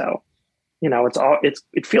history. So,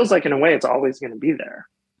 it feels like in a way it's always going to be there,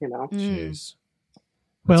 Jeez.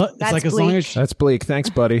 Well, it's like as long as that's bleak.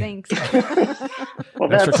 Thanks, buddy. Thanks.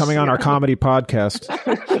 Thanks for coming on our comedy podcast.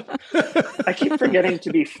 I keep forgetting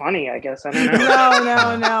to be funny, I guess. I don't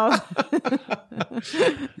know. No.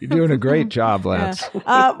 You're doing a great job, Lance.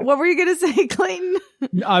 Yeah. What were you going to say, Clayton?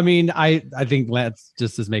 I mean, I think Lance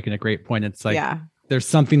just is making a great point. It's like there's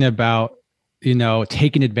something about,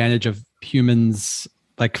 taking advantage of humans'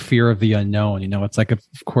 like fear of the unknown. It's like, of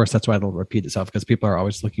course, that's why it'll repeat itself, because people are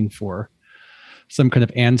always looking for some kind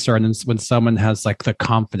of answer. And then when someone has like the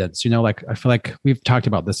confidence, like I feel like we've talked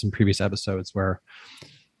about this in previous episodes where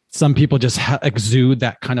some people just exude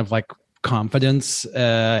that kind of like confidence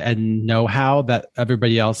and know-how that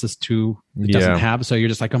everybody else doesn't have. So you're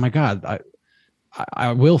just like, oh my God,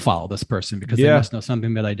 I will follow this person because they must know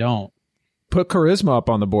something that I don't. Put charisma up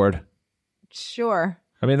on the board. Sure.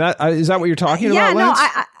 I mean, is that what you're talking about, no, Lance?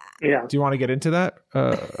 Yeah. Do you want to get into that?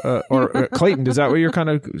 Or Clayton, is that what you're kind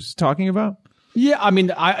of talking about? Yeah, I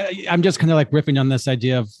mean, I'm just kind of like riffing on this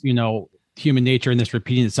idea of, human nature and this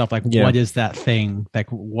repeating itself. Like, what is that thing? Like,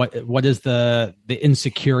 what is the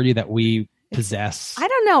insecurity that we possess? I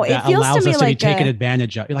don't know. It that feels allows to me us to like be taken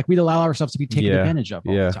advantage of. Like, we'd allow ourselves to be taken advantage of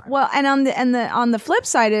all the time. Well, and on the flip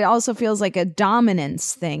side, it also feels like a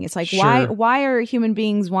dominance thing. It's like, why are human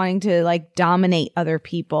beings wanting to like dominate other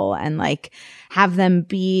people and like have them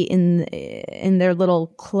be in their little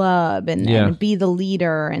club and be the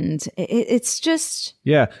leader? And it's just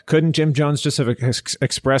Couldn't Jim Jones just have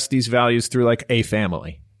expressed these values through like a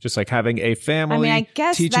family? Just like having a family. I mean, I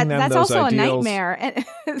guess that's those also ideals. a nightmare.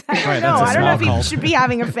 I don't know if he should be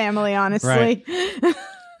having a family, honestly.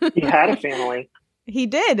 He had a family. He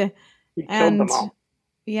did. He killed them all.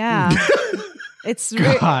 Yeah. It's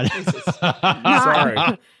God.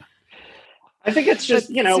 Sorry. I think it's just,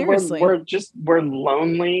 seriously. we're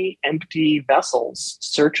lonely, empty vessels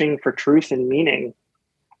searching for truth and meaning.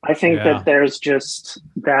 I think that there's just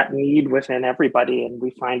that need within everybody, and we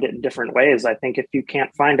find it in different ways. I think if you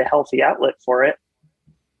can't find a healthy outlet for it,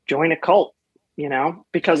 join a cult,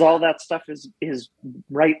 because all that stuff is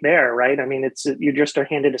right there, right? I mean, you just are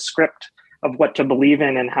handed a script of what to believe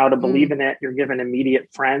in and how to believe in it. You're given immediate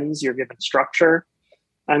friends, you're given structure.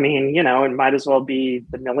 I mean, it might as well be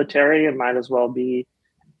the military. It might as well be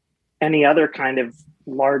any other kind of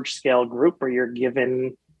large scale group where you're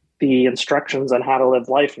given the instructions on how to live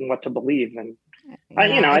life and what to believe. And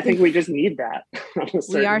I think we just need that.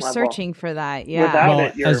 We are searching for that. Yeah. Without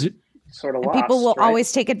it, you're sort of lost. People will right?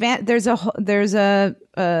 always take advantage.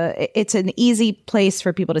 It's an easy place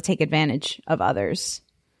for people to take advantage of others.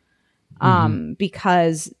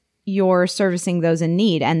 Because you're servicing those in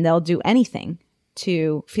need and they'll do anything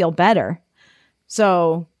to feel better.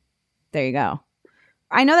 So there you go.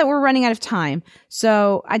 I know that we're running out of time,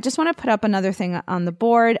 so I just want to put up another thing on the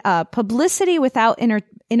board. Publicity without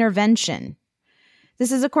intervention.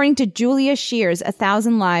 This is according to Julia Shear's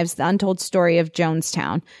 1,000 Lives, The Untold Story of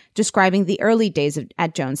Jonestown, describing the early days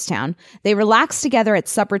at Jonestown. They relaxed together at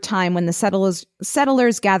supper time when the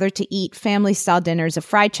settlers gathered to eat family-style dinners of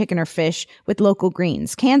fried chicken or fish with local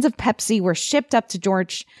greens. Cans of Pepsi were shipped up to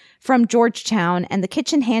from Georgetown, and the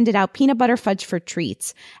kitchen handed out peanut butter fudge for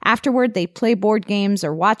treats. Afterward, they'd play board games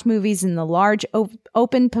or watch movies in the large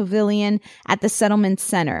open pavilion at the settlement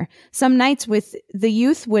center. Some nights the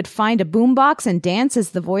youth would find a boombox and dance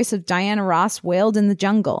as the voice of Diana Ross wailed in the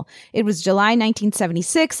jungle. It was July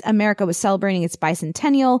 1976. America was celebrating its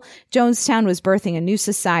bicentennial. Jonestown was birthing a new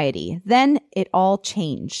society. Then it all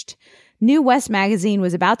changed. New West magazine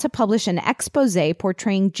was about to publish an expose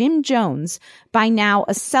portraying Jim Jones, by now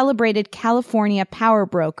a celebrated California power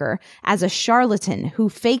broker, as a charlatan who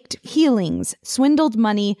faked healings, swindled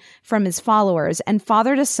money from his followers, and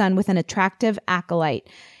fathered a son with an attractive acolyte.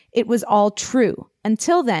 It was all true.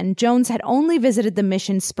 Until then, Jones had only visited the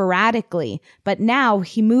mission sporadically, but now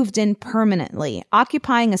he moved in permanently,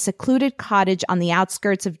 occupying a secluded cottage on the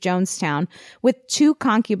outskirts of Jonestown with 2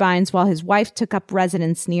 concubines while his wife took up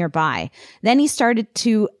residence nearby. Then he started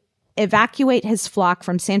to evacuate his flock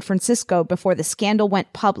from San Francisco before the scandal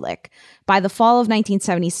went public. By the fall of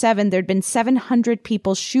 1977, there'd been 700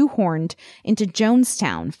 people shoehorned into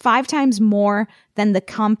Jonestown, 5 times more than the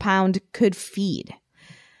compound could feed.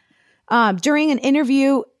 During an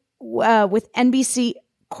interview with NBC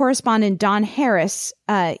correspondent Don Harris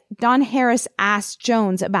asked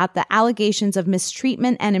Jones about the allegations of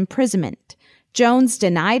mistreatment and imprisonment. Jones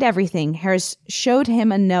denied everything. Harris showed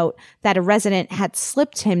him a note that a resident had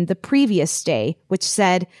slipped him the previous day, which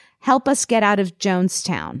said, "Help us get out of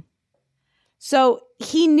Jonestown." So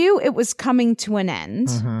he knew it was coming to an end.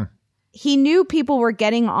 Mm-hmm. He knew people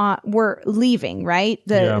were leaving, right?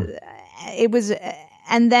 It was,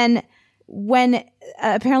 and then when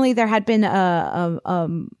apparently there had been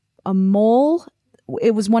a mole,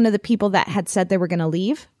 it was one of the people that had said they were going to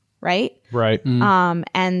leave, right? Right.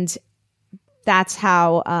 And that's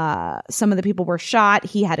how some of the people were shot.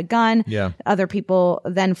 He had a gun. Yeah. Other people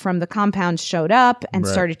then from the compound showed up and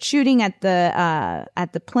started shooting at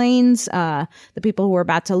the planes. The people who were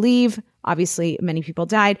about to leave. Obviously, many people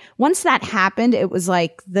died. Once that happened, it was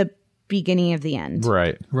like the beginning of the end.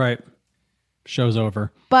 Right. Show's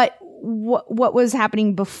over. But what was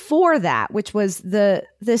happening before that, which was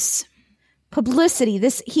this publicity,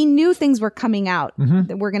 he knew things were coming out,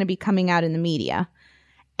 that were going to be coming out in the media.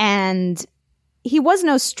 And he was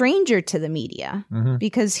no stranger to the media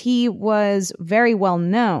because he was very well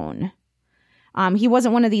known. He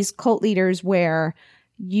wasn't one of these cult leaders where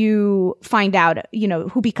you find out,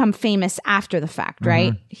 who become famous after the fact,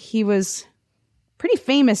 right? He was pretty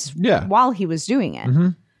famous Yeah. while he was doing it. Mm-hmm.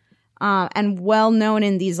 And well known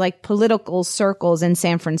in these like political circles in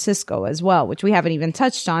San Francisco as well, which we haven't even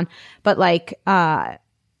touched on. But like,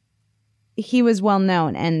 he was well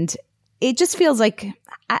known, and it just feels like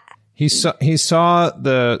he saw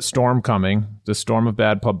the storm coming, the storm of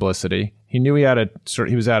bad publicity. He knew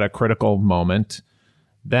he was at a critical moment.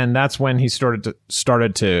 Then that's when he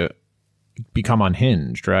started to become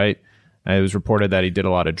unhinged, right? And it was reported that he did a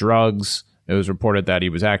lot of drugs. It was reported that he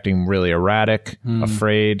was acting really erratic,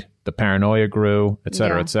 afraid. The paranoia grew, et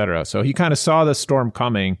cetera, et cetera. So he kind of saw the storm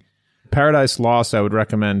coming. Paradise Lost, I would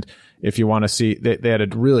recommend if you want to see. They had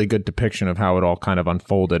a really good depiction of how it all kind of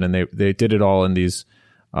unfolded, and they did it all in these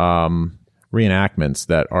reenactments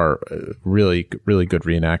that are really, really good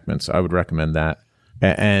reenactments. I would recommend that.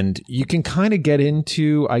 And you can kind of get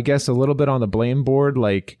into, I guess, a little bit on the blame board,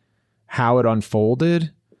 like how it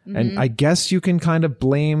unfolded. Mm-hmm. And I guess you can kind of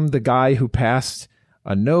blame the guy who passed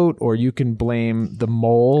a note, or you can blame the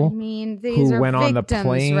mole who went on the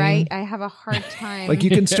plane. Right? I have a hard time. Like you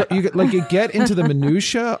can start, you get into the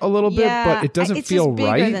minutia a little bit, but it doesn't feel bigger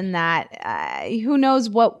right. Than that, who knows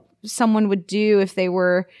what someone would do if they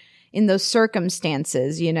were in those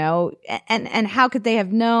circumstances, you know? And how could they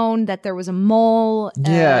have known that there was a mole?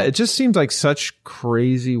 Yeah, it just seems like such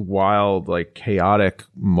crazy, wild, like chaotic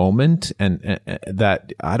moment, and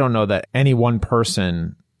that I don't know that any one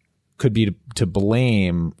person could be to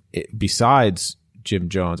blame besides Jim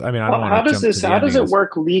Jones. I mean, I don't want to how does it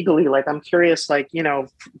work legally? Like, I'm curious, like, you know,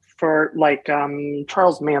 for like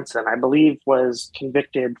Charles Manson, I believe, was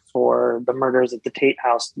convicted for the murders at the Tate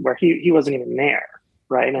House where he wasn't even there.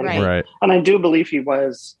 Right. And, right. And I do believe he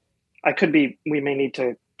was, we may need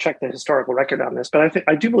to check the historical record on this, but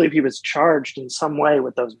I do believe he was charged in some way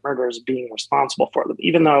with those murders, being responsible for them,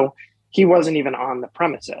 even though he wasn't even on the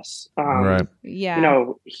premises. Right. Yeah. You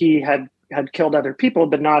know, he had killed other people,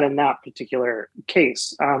 but not in that particular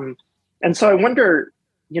case. And so I wonder,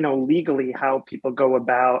 you know, legally how people go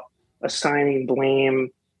about assigning blame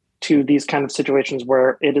to these kind of situations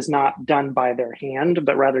where it is not done by their hand,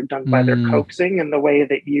 but rather done by their coaxing, and the way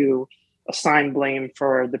that you assign blame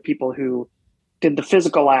for the people who did the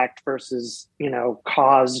physical act versus, you know,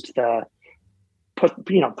 put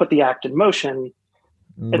the act in motion.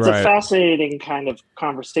 It's a fascinating kind of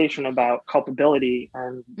conversation about culpability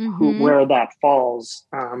and where that falls.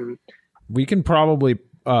 We can probably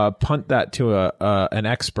punt that to an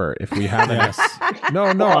expert if we have an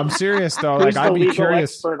No, I'm serious though. Who's like I'd the be legal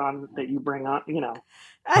curious expert on that you bring on, you know.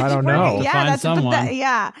 I don't know. Yeah, find someone.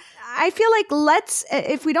 I feel like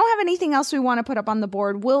if we don't have anything else we want to put up on the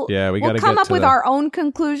board, we'll come up with our own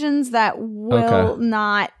conclusions that will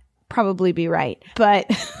not probably be right, but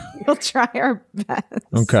we'll try our best.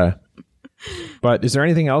 Okay. But is there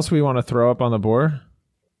anything else we want to throw up on the board?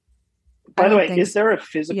 By the way, is there a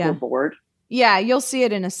physical board? Yeah, you'll see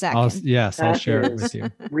it in a second. I'll share it with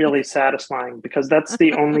you. Really satisfying, because that's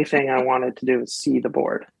the only thing I wanted to do is see the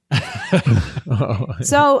board.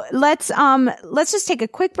 So let's just take a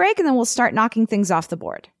quick break, and then we'll start knocking things off the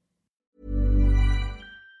board.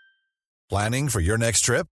 Planning for your next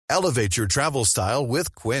trip? Elevate your travel style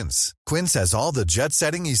with Quince. Quince has all the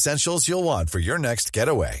jet-setting essentials you'll want for your next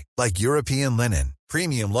getaway, like European linen,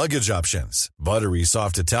 premium luggage options, buttery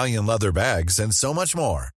soft Italian leather bags, and so much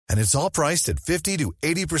more. And it's all priced at 50 to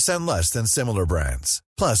 80% less than similar brands.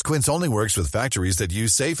 Plus, Quince only works with factories that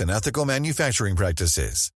use safe and ethical manufacturing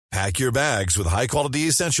practices. Pack your bags with high-quality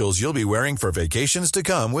essentials you'll be wearing for vacations to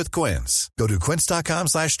come with Quince. Go to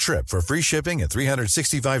quince.com/trip for free shipping and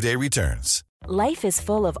 365-day returns. Life is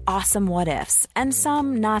full of awesome what-ifs, and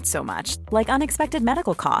some not so much, like unexpected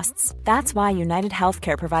medical costs. That's why United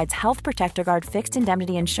Healthcare provides Health Protector Guard fixed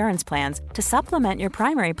indemnity insurance plans to supplement your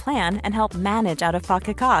primary plan and help manage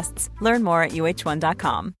out-of-pocket costs. Learn more at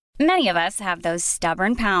uh1.com. Many of us have those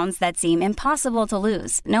stubborn pounds that seem impossible to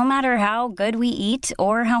lose, no matter how good we eat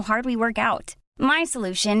or how hard we work out. My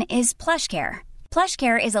solution is PlushCare.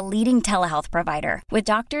 PlushCare is a leading telehealth provider with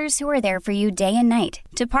doctors who are there for you day and night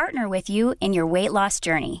to partner with you in your weight loss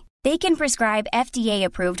journey. They can prescribe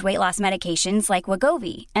FDA-approved weight loss medications like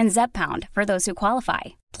Wegovy and Zepbound for those who qualify.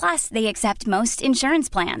 Plus, they accept most insurance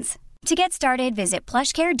plans. To get started, visit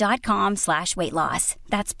plushcare.com/weightloss.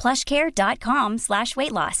 That's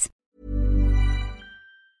plushcare.com/weightloss.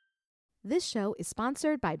 This show is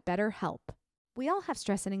sponsored by BetterHelp. We all have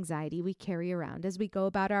stress and anxiety we carry around as we go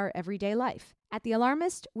about our everyday life. At The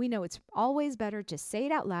Alarmist, we know it's always better to say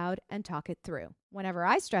it out loud and talk it through. Whenever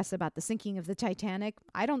I stress about the sinking of the Titanic,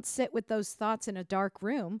 I don't sit with those thoughts in a dark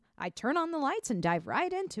room. I turn on the lights and dive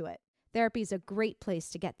right into it. Therapy is a great place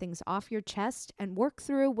to get things off your chest and work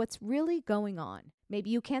through what's really going on. Maybe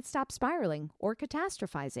you can't stop spiraling or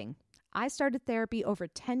catastrophizing. I started therapy over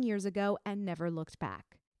 10 years ago and never looked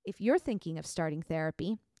back. If you're thinking of starting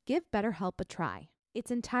therapy, give BetterHelp a try. It's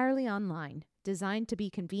entirely online, designed to be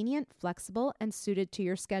convenient, flexible, and suited to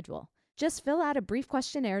your schedule. Just fill out a brief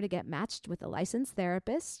questionnaire to get matched with a licensed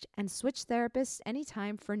therapist and switch therapists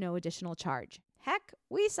anytime for no additional charge. Heck,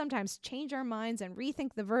 we sometimes change our minds and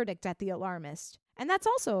rethink the verdict at The Alarmist. And that's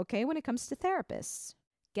also okay when it comes to therapists.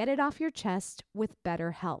 Get it off your chest with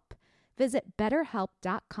BetterHelp. Visit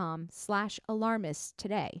betterhelp.com/alarmist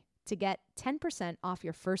today to get 10% off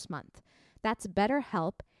your first month. That's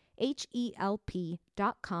BetterHelp,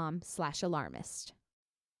 HELP.com/alarmist.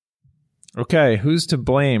 Okay, who's to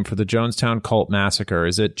blame for the Jonestown cult massacre?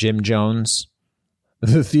 Is it Jim Jones,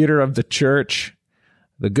 the theater of the church,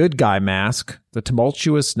 the good guy mask, the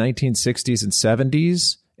tumultuous 1960s and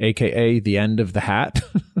 70s, aka the end of the hat,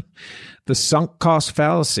 the sunk cost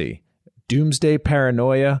fallacy, doomsday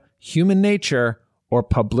paranoia, human nature, or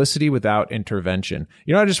publicity without intervention?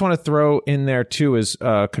 You know, I just want to throw in there too is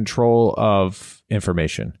control of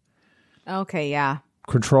information. Okay, yeah.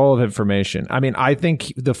 Control of information. I mean, I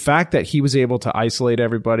think the fact that he was able to isolate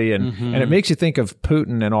everybody and it makes you think of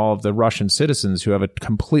Putin and all of the Russian citizens who have a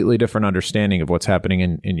completely different understanding of what's happening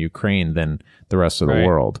in Ukraine than the rest of the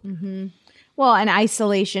world. Mm-hmm. Well, and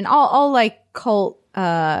isolation, all like cult,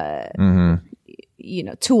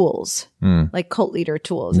 tools, like cult leader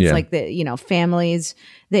tools. It's like families,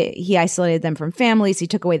 he isolated them from families. He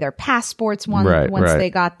took away their passports once they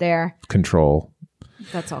got there. Control.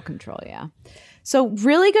 That's all control. Yeah. So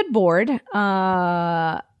really good board.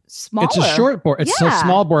 Smaller. It's a short board. It's a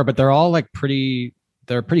small board, but they're all like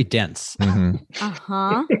they're pretty dense.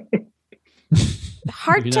 Uh-huh.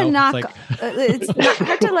 Hard to knock. It's not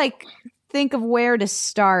hard to like think of where to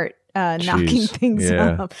start knocking things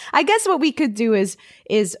up. I guess what we could do is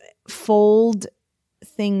fold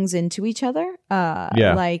things into each other.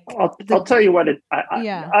 Like I'll tell you what.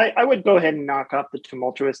 I would go ahead and knock up the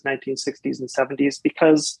tumultuous 1960s and 70s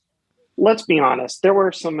because let's be honest, there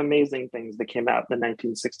were some amazing things that came out in the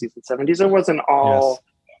 1960s and 70s. It wasn't all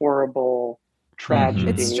horrible tragedy.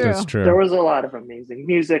 It's true. That's true. There was a lot of amazing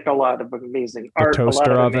music, a lot of amazing art, a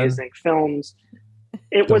lot of amazing films.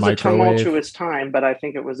 It was a tumultuous time, but I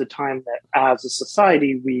think it was a time that as a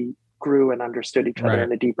society, we grew and understood each other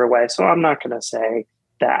in a deeper way. So I'm not going to say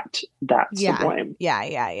that's the blame.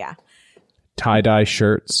 Yeah. Tie-dye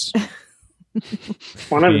shirts.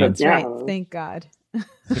 One of them, right. Thank God.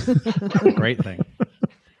 Great thing.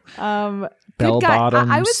 Bell bottoms.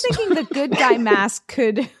 I was thinking the good guy mask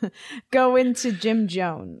could go into Jim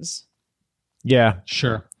Jones. Yeah,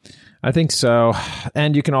 sure. I think so.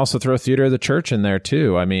 And you can also throw theater of the church in there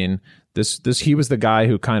too. I mean, this he was the guy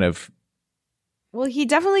who kind of. Well, he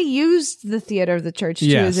definitely used the theater of the church to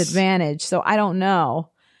his advantage. So I don't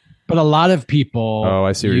know. But a lot of people. Oh,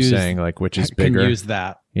 I see what you're saying. Like, which is bigger? Can use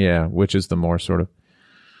that. Yeah, which is the more sort of.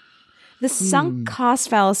 The sunk cost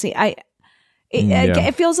fallacy.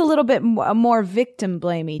 It feels a little bit more victim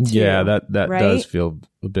blamey too. Yeah, that right? does feel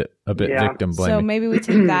a bit victim blamey. So maybe we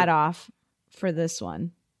take that off for this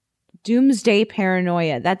one. Doomsday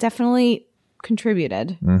paranoia. That definitely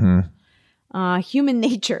contributed. Human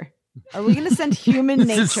nature. Are we going to send human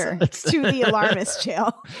nature to the alarmist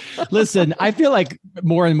jail? Listen, I feel like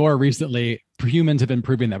more and more recently, humans have been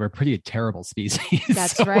proving that we're a pretty terrible species.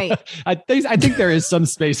 That's right. I think there is some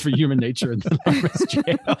space for human nature in the alarmist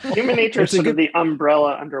jail. Human nature is sort of the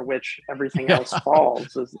umbrella under which everything else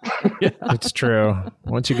falls. It's true.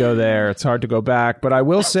 Once you go there, it's hard to go back. But I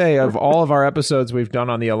will say, of all of our episodes we've done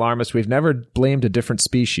on the alarmist, we've never blamed a different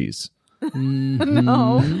species.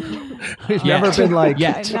 No. We've never been like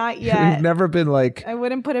not yet. We've never been like I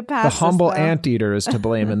wouldn't put it past the humble us, though. anteater is to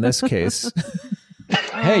blame in this case.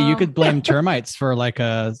 Hey, you could blame termites for like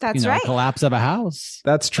a collapse of a house.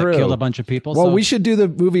 That's true. That killed a bunch of people. Well, we should do the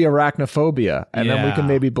movie Arachnophobia, and then we can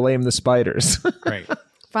maybe blame the spiders. Great.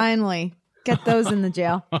 Finally. Get those in the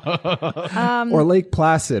jail. Or Lake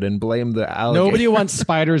Placid and blame the alligator. Nobody wants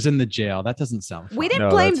spiders in the jail. That doesn't sound fun. We didn't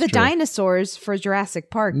blame the dinosaurs for Jurassic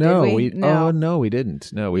Park, did we? No, we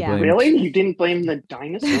didn't. No, we blamed... Really? You didn't blame the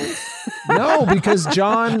dinosaurs? No, because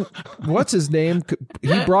John, what's his name?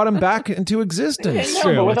 He brought him back into existence.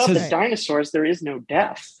 No, but without the dinosaurs, there is no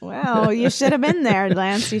death. Well, you should have been there,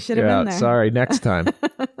 Lance. You should have been there. Sorry, next time.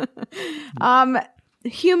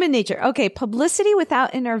 Human nature. Okay, publicity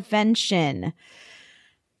without intervention.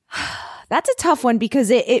 That's a tough one because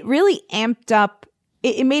it really amped up.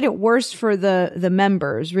 It made it worse for the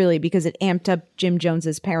members, really, because it amped up Jim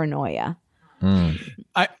Jones's paranoia.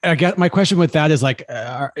 I guess my question with that is like,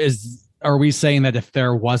 are we saying that if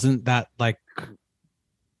there wasn't that like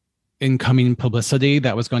incoming publicity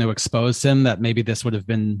that was going to expose him, that maybe this would have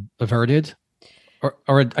been averted?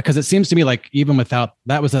 Or because it seems to me like even without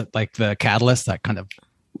that was like the catalyst that kind of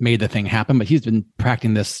made the thing happen, but he's been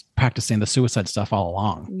practicing the suicide stuff all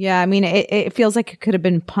along. Yeah, I mean, it feels like it could have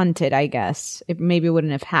been punted, I guess. It maybe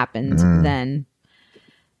wouldn't have happened then.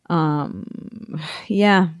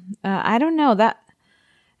 Yeah, I don't know. That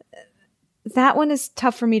one is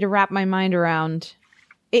tough for me to wrap my mind around.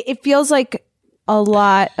 It feels like a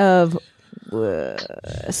lot of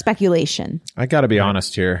speculation. I got to be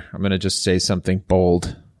honest here. I'm going to just say something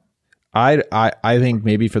bold. I think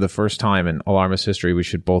maybe for the first time in Alarmist history, we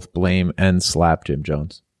should both blame and slap Jim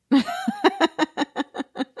Jones.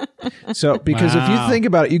 So, because if you think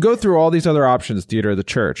about it, you go through all these other options: theater of the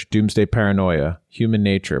church, doomsday paranoia, human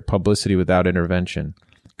nature, publicity without intervention,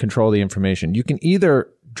 control the information. You can either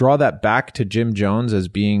draw that back to Jim Jones as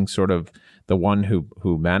being sort of the one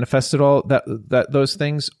who manifested all those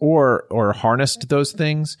things, or harnessed those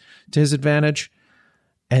things to his advantage,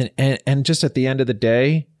 and just at the end of the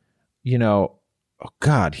day, you know, oh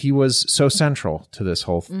God, he was so central to this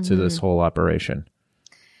whole operation.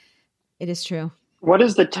 It is true. What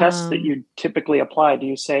is the test that you typically apply? Do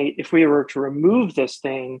you say, if we were to remove this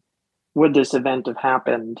thing, would this event have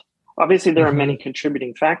happened? Obviously, there are many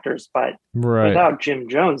contributing factors, but without Jim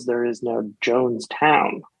Jones, there is no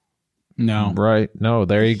Jonestown. No. Right. No,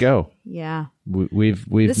 there you go. Yeah. We've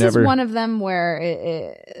this never... is one of them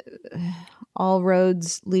where all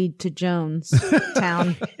roads lead to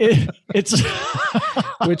Jonestown. It's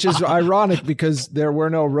which is ironic because there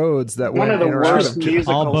were no roads that went in or out of one of the worst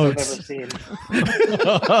musicals I've ever seen.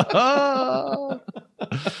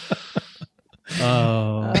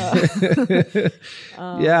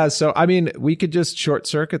 Yeah, so I mean, we could just short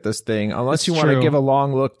circuit this thing unless you want to give a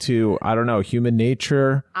long look to, I don't know, human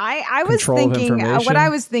nature. I was thinking what I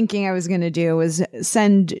was thinking I was going to do was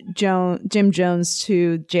send Jim Jones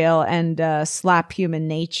to jail and slap human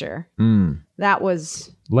nature. That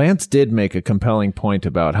was... Lance did make a compelling point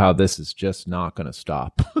about how this is just not going to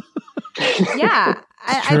stop. Yeah,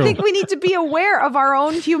 I think we need to be aware of our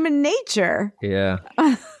own human nature. Yeah.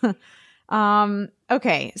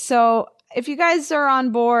 Okay, so if you guys are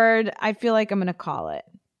on board, I feel like I'm going to call it.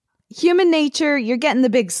 Human nature, you're getting the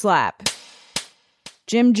big slap.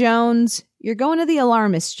 Jim Jones, you're going to the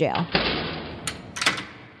alarmist jail.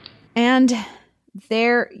 And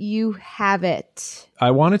there you have it.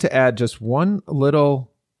 I wanted to add just one little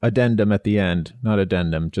addendum at the end, not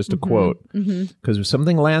addendum, just a quote. Because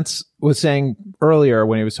something Lance was saying earlier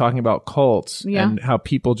when he was talking about cults and how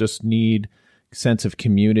people just need a sense of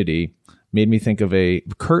community made me think of a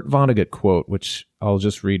Kurt Vonnegut quote, which I'll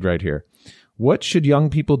just read right here. What should young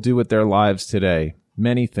people do with their lives today?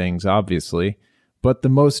 Many things, obviously, but the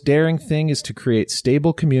most daring thing is to create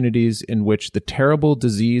stable communities in which the terrible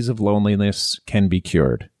disease of loneliness can be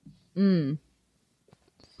cured.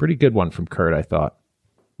 Pretty good one from Kurt, I thought.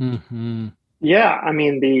 Yeah, I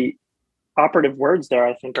mean, the operative words there,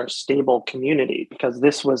 I think, are stable community, because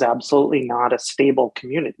this was absolutely not a stable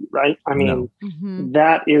community, right? I mean,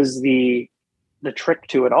 that is the trick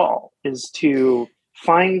to it all, is to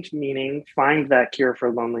find meaning, find that cure for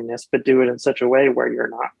loneliness, but do it in such a way where you're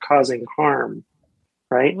not causing harm,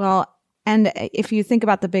 right? Well, and if you think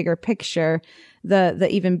about the bigger picture, the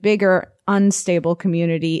even bigger unstable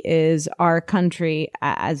community is our country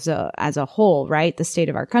as a whole, right? The state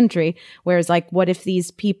of our country. Whereas, like, what if these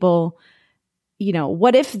people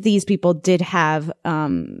did have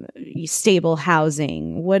stable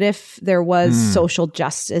housing? What if there was social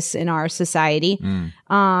justice in our society?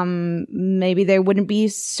 Maybe they wouldn't be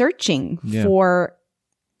searching for,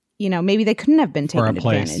 maybe they couldn't have been taken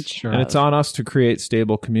advantage of. And it's on us to create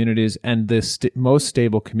stable communities. And the most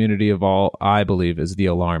stable community of all, I believe, is the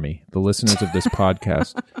Alarmy. The listeners of this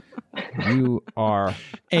podcast. You are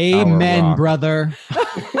Amen, brother.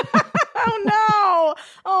 Oh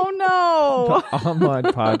no! The online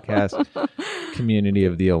podcast community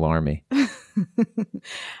of the Alarmy.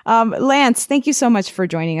 Lance, thank you so much for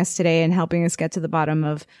joining us today and helping us get to the bottom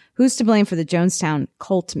of who's to blame for the Jonestown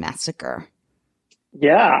cult massacre.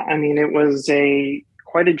 Yeah, I mean, it was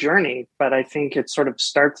quite a journey, but I think it sort of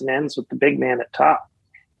starts and ends with the big man at top.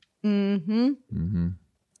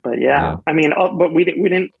 But yeah. I mean, but we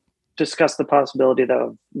didn't discuss the possibility, though,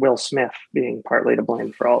 of Will Smith being partly to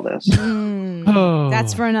blame for all this.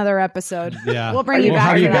 That's for another episode. Yeah. We'll bring you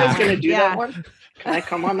back. Are you for guys that going to one. do that one? Can I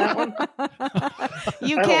come on that one?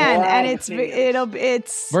 You can, and it's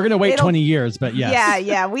We're gonna wait 20 years, but yes.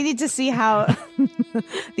 Yeah. We need to see how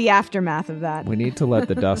the aftermath of that. We need to let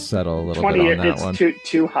the dust settle a little 20 bit years. on that It's one.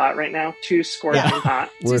 too hot right now. Too scorching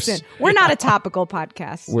hot. We're not a topical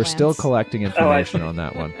podcast. We're Lance. still collecting information on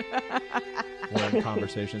that one. We're in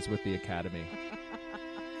conversations with the Academy.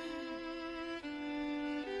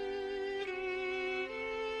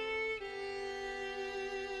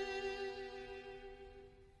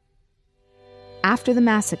 After the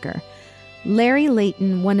massacre, Larry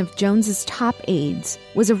Layton, one of Jones's top aides,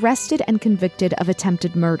 was arrested and convicted of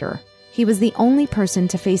attempted murder. He was the only person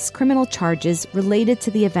to face criminal charges related to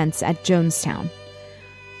the events at Jonestown.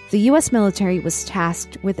 The U.S. military was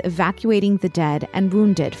tasked with evacuating the dead and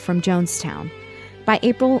wounded from Jonestown. By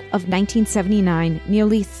April of 1979,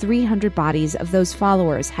 nearly 300 bodies of those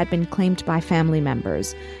followers had been claimed by family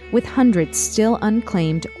members, with hundreds still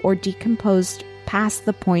unclaimed or decomposed past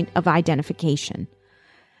the point of identification.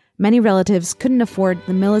 Many relatives couldn't afford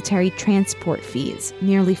the military transport fees,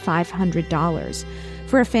 nearly $500,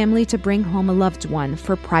 for a family to bring home a loved one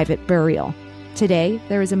for private burial. Today,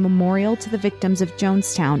 there is a memorial to the victims of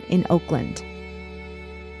Jonestown in Oakland.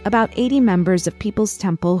 About 80 members of People's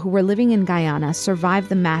Temple who were living in Guyana survived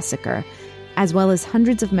the massacre, as well as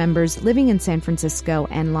hundreds of members living in San Francisco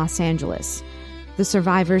and Los Angeles. The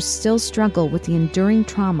survivors still struggle with the enduring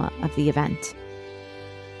trauma of the event.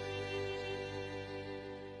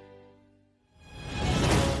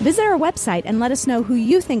 Visit our website and let us know who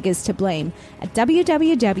you think is to blame at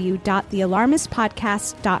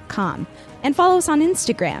www.thealarmistpodcast.com, and follow us on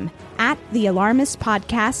Instagram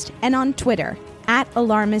 @thealarmistpodcast and on Twitter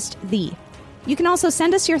 @alarmistthe. You can also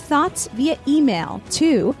send us your thoughts via email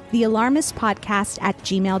to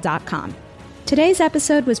thealarmistpodcast@gmail.com. Today's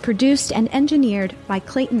episode was produced and engineered by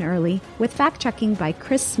Clayton Early, with fact-checking by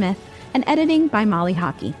Chris Smith and editing by Molly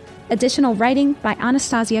Hockey. Additional writing by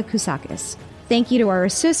Anastasia Kousakis. Thank you to our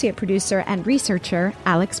associate producer and researcher,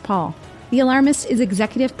 Alex Paul. The Alarmist is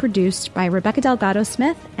executive produced by Rebecca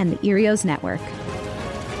Delgado-Smith and the Erios Network.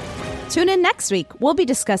 Tune in next week. We'll be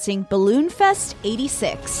discussing Balloon Fest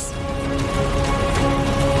 86.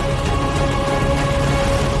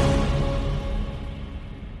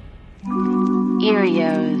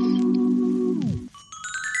 Erios.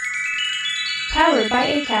 Powered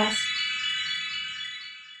by Acast.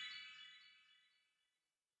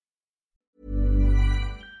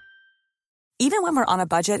 Even when we're on a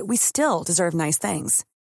budget, we still deserve nice things.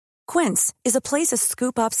 Quince is a place to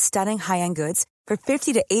scoop up stunning high-end goods for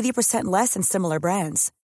 50 to 80% less than similar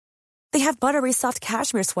brands. They have buttery soft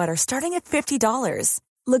cashmere sweaters starting at $50,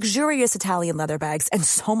 luxurious Italian leather bags, and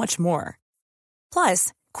so much more.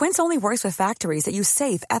 Plus, Quince only works with factories that use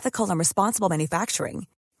safe, ethical, and responsible manufacturing.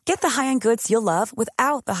 Get the high-end goods you'll love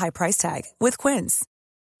without the high price tag with Quince.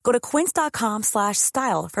 Go to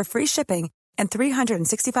quince.com/style for free shipping and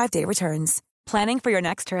 365-day returns. Planning for your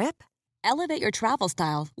next trip? Elevate your travel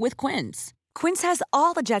style with Quince. Quince has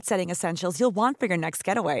all the jet-setting essentials you'll want for your next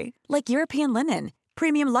getaway, like European linen,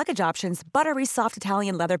 premium luggage options, buttery soft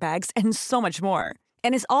Italian leather bags, and so much more.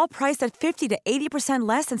 And is all priced at 50 to 80%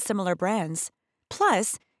 less than similar brands.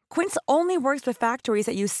 Plus, Quince only works with factories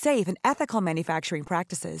that use safe and ethical manufacturing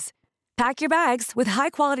practices. Pack your bags with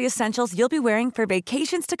high-quality essentials you'll be wearing for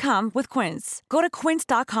vacations to come with Quince. Go to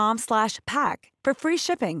quince.com/pack for free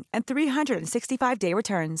shipping and 365-day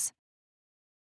returns.